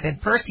children have been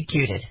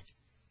persecuted.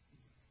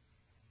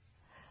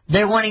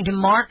 They're wanting to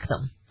mark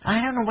them.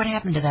 I don't know what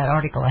happened to that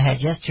article I had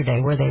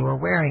yesterday where they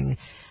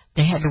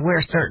had to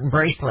wear certain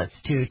bracelets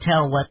to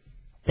tell what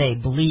they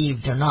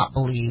believed or not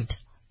believed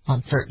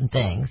on certain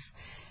things.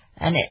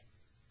 And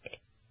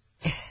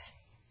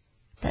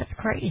that's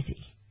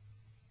crazy.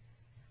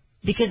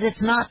 Because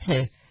it's not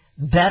to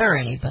better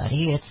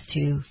anybody, it's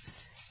to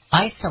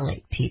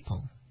isolate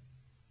people.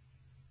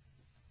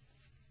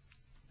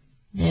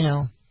 You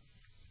know,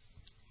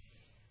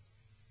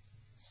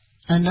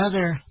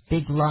 another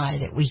big lie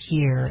that we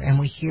hear, and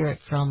we hear it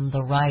from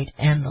the right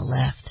and the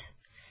left,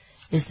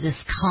 is this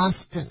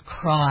constant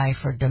cry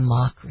for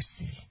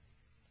democracy.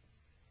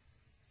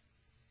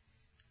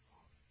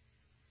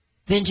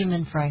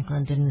 Benjamin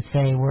Franklin didn't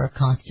say we're a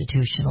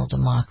constitutional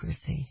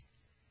democracy.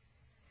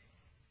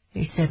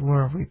 He said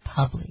we're a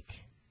republic,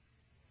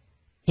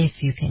 if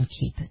you can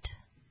keep it.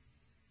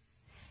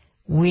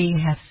 We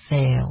have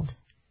failed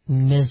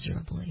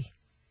miserably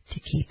to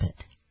keep it.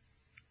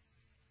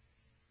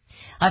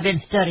 I've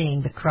been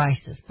studying The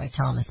Crisis by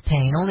Thomas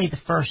Paine, only the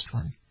first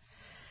one.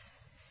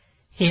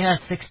 He has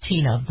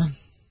 16 of them.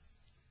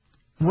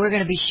 We're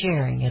going to be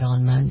sharing it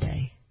on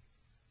Monday.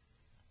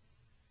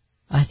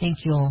 I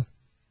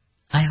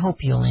hope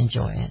you'll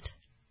enjoy it.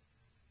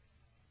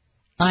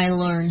 I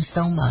learned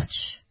so much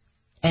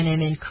and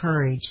am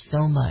encouraged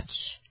so much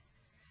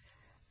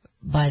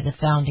by the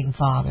Founding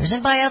Fathers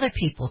and by other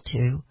people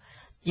too.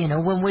 You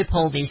know, when we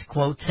pull these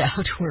quotes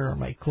out, where are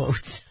my quotes?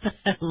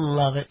 I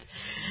love it.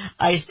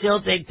 I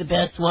still think the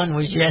best one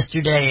was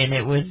yesterday, and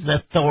it was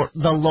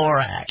the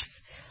Lorax,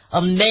 a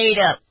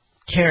made-up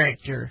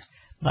character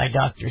by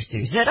Dr.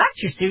 Seuss. Now,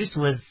 Dr.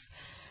 Seuss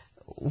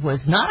was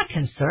not a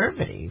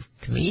conservative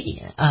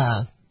comedian,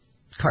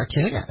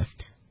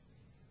 cartoonist.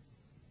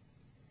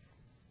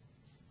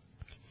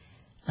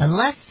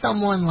 Unless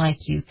someone like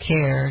you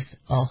cares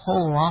a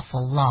whole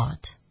awful lot,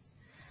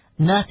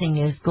 nothing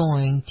is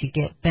going to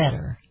get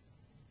better.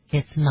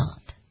 It's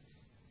not.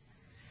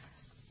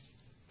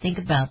 Think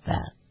about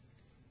that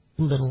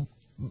little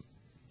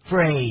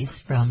phrase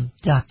from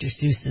Dr.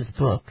 Seuss's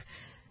book,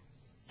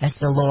 as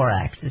the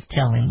Lorax is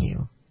telling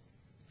you.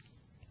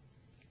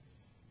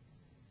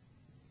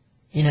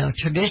 You know,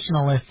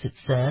 traditionalists, it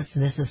says,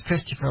 and this is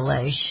Christopher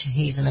Lasch,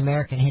 he's an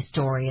American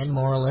historian,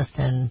 moralist,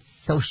 and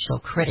social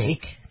critic.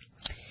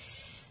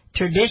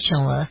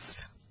 Traditionalists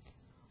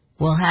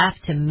will have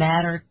to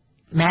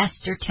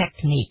master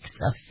techniques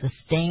of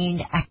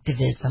sustained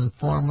activism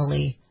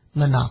formerly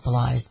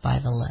monopolized by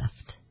the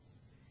left.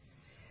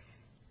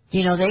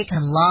 You know, they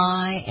can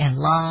lie and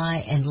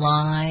lie and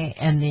lie,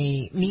 and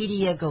the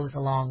media goes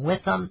along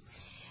with them.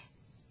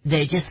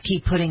 They just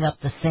keep putting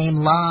up the same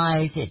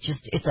lies.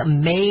 It's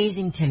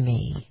amazing to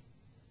me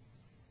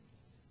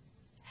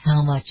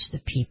how much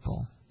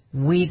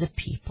we the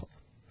people,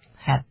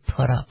 have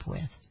put up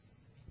with.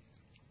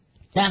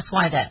 That's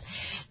why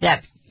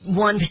that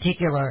one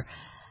particular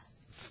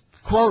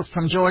quote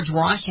from George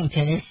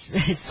Washington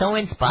is so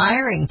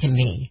inspiring to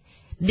me,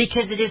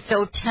 because it is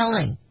so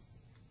telling.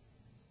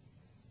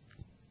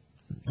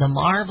 The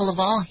marvel of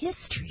all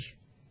history.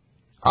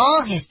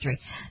 All history.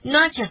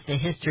 Not just the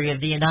history of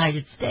the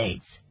United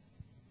States.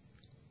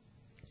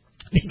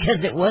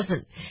 Because it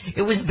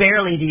was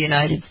barely the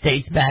United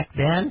States back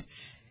then.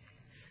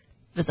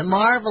 But the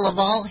marvel of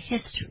all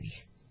history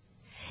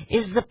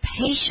is the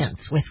patience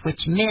with which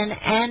men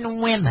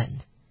and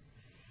women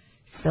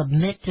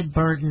submit to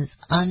burdens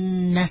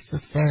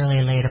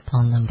unnecessarily laid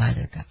upon them by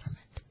their government.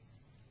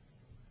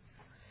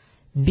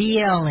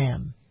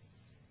 BLM,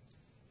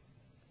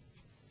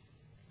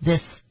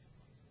 this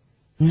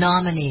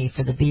nominee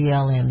for the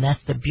BLM, that's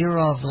the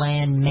Bureau of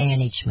Land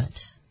Management,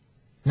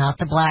 not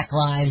the Black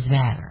Lives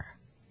Matter.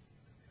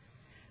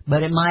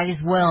 But it might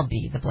as well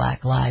be the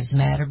Black Lives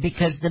Matter,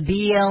 because the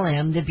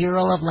BLM, the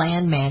Bureau of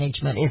Land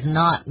Management, is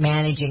not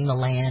managing the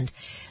land.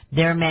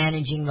 They're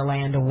managing the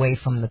land away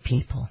from the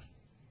people.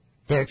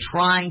 They're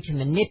trying to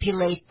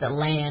manipulate the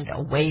land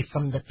away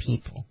from the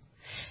people.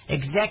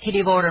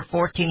 Executive Order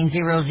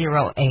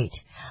 14008.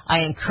 I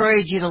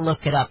encourage you to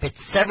look it up. It's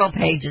several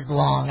pages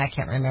long. I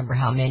can't remember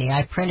how many.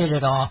 I printed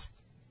it off.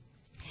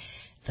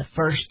 The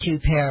first 2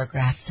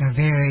 paragraphs are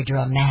very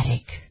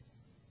dramatic.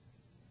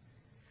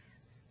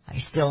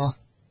 I still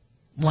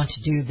want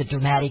to do the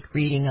dramatic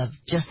reading of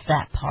just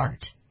that part.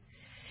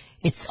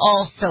 It's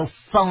all so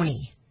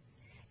phony.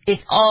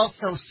 It's all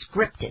so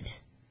scripted.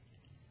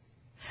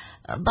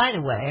 By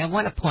the way, I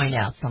want to point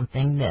out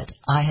something that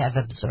I have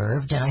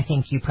observed, and I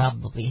think you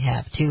probably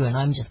have too, and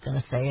I'm just going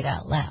to say it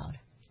out loud.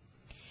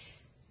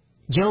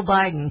 Joe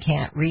Biden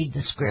can't read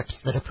the scripts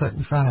that are put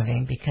in front of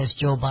him because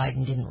Joe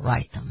Biden didn't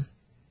write them.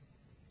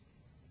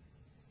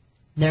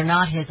 They're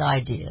not his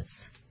ideas.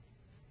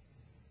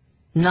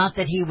 Not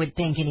that he would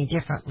think any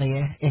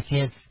differently if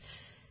his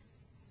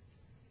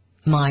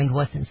mind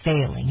wasn't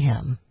failing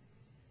him,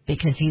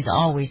 because he's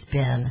always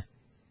been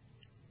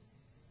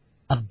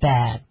a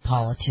bad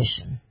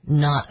politician,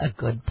 not a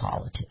good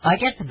politician. I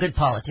guess a good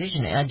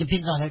politician, it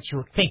depends on what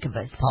you think of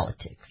as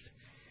politics.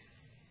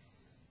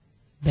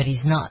 But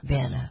he's not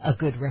been a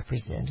good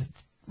representative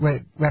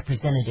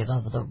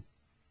of the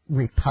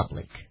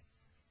republic.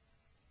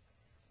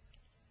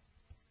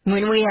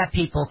 When we have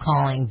people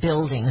calling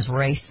buildings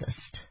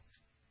racist,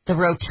 the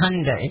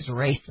rotunda is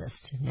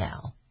racist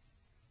now.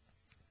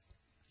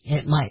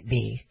 It might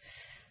be,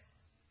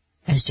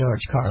 as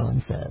George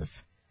Carlin says,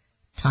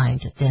 time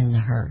to thin the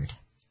herd.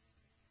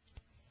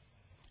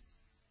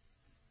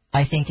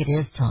 I think it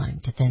is time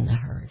to thin the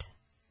herd,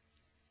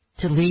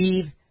 to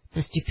leave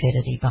the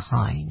stupidity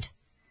behind,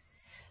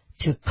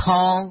 to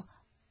call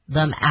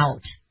them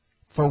out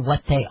for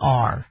what they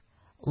are,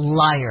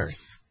 liars.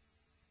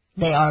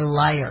 They are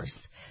liars.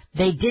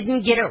 They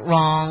didn't get it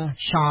wrong,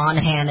 Sean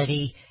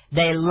Hannity.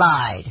 They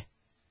lied.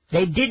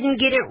 They didn't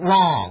get it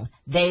wrong.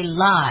 They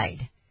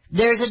lied.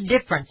 There's a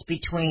difference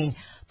between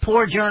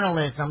poor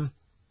journalism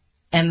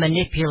and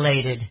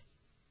manipulated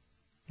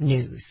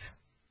news.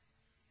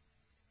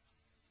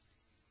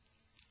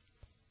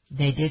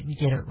 They didn't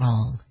get it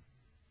wrong.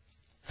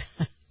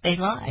 They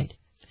lied.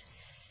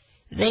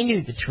 They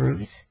knew the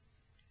truth.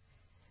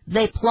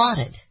 They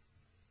plotted.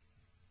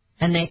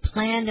 And they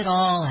planned it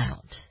all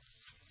out.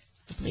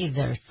 I believe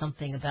there's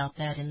something about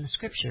that in the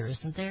scripture,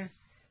 isn't there?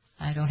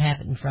 I don't have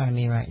it in front of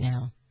me right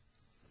now.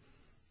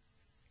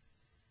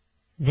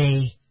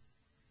 They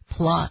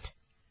plot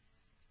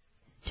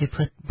to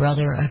put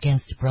brother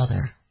against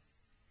brother,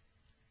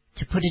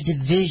 to put a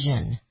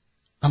division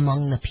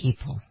among the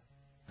people.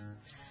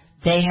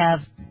 They have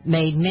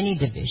made many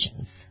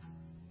divisions.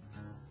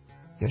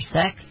 Your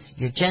sex,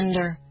 your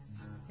gender,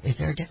 is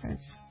there a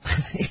difference?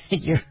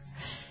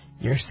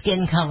 your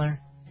skin color,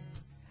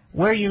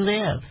 where you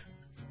live,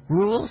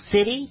 rural,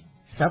 city,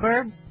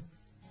 suburb,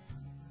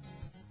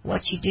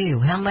 what you do,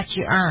 how much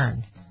you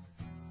earn.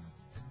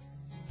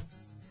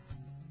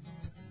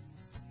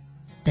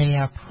 They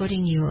are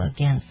putting you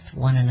against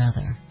one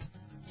another.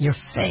 Your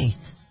faith,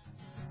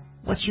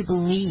 what you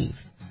believe.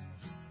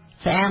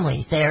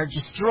 Families, they are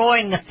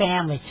destroying the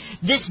family.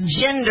 This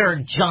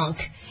gender junk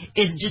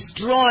is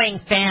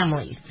destroying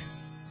families.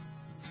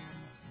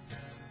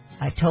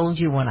 I told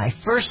you when I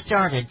first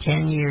started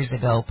 10 years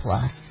ago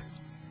plus,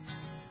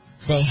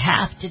 they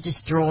have to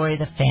destroy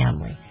the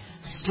family.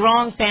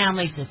 Strong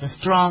families is a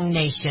strong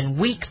nation.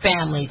 Weak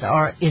families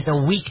is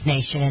a weak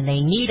nation, and they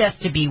need us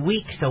to be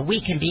weak so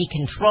we can be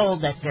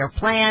controlled. That's their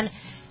plan,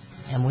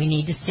 and we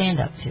need to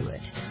stand up to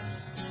it.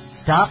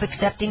 Stop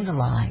accepting the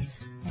lies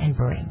and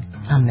bring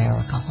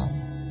America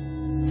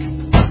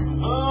home.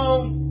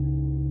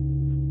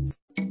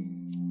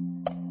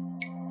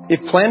 If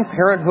Planned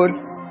Parenthood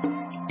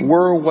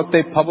were what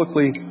they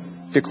publicly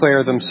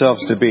declare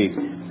themselves to be,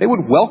 they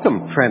would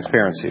welcome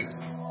transparency.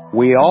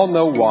 We all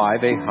know why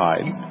they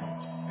hide,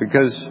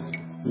 because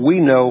we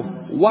know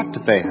what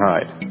they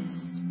hide.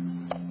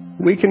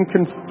 We can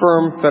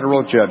confirm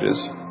federal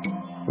judges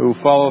who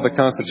follow the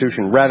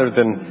Constitution rather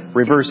than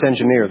reverse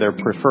engineer their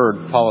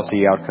preferred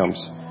policy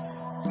outcomes.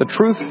 The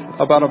truth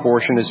about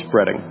abortion is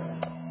spreading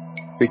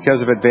because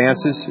of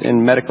advances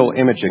in medical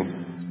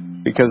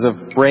imaging, because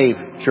of brave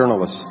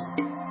journalists,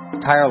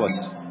 tireless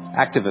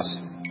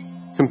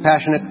activists,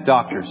 compassionate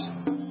doctors,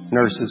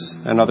 nurses,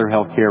 and other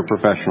healthcare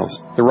professionals.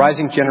 The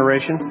rising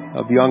generation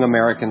of young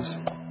Americans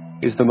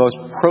is the most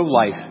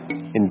pro-life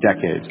in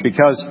decades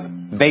because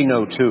they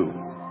know too.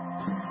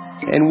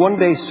 And one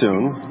day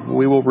soon,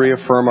 we will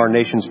reaffirm our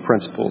nation's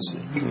principles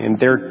in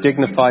their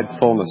dignified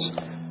fullness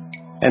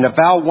and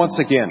avow once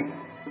again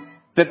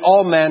that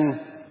all men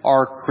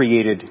are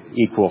created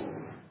equal.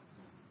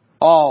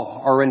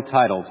 All are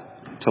entitled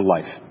to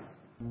life.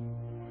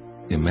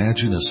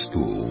 Imagine a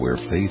school where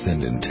faith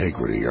and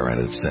integrity are at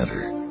its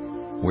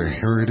center, where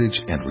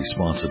heritage and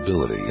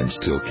responsibility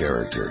instill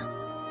character,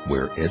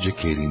 where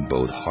educating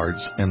both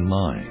hearts and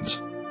minds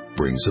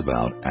brings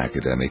about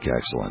academic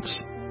excellence.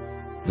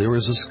 There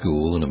is a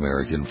school in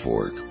American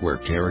Fork where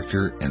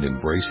character and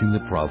embracing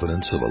the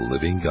providence of a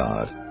living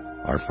God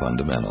are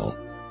fundamental,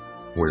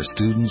 where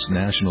students'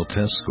 national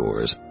test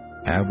scores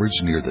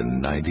average near the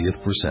 90th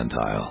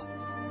percentile.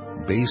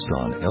 based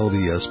on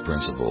LDS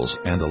principles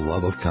and a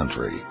love of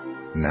country.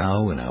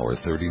 Now in our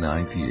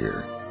 39th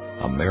year,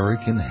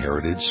 American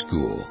Heritage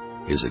School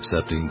is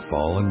accepting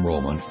fall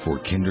enrollment for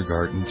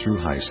kindergarten through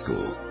high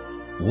school.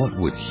 What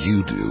would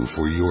you do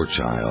for your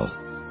child?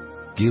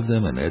 Give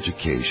them an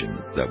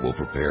education that will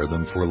prepare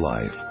them for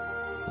life.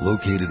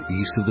 Located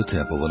east of the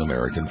Temple in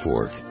American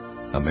Fork,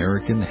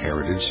 American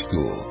Heritage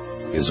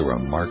School is a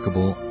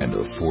remarkable and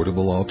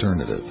affordable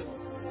alternative.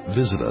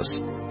 Visit us,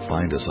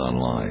 find us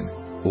online,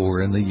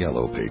 or in the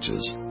Yellow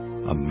Pages.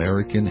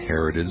 American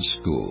Heritage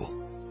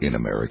School in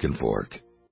American Fork.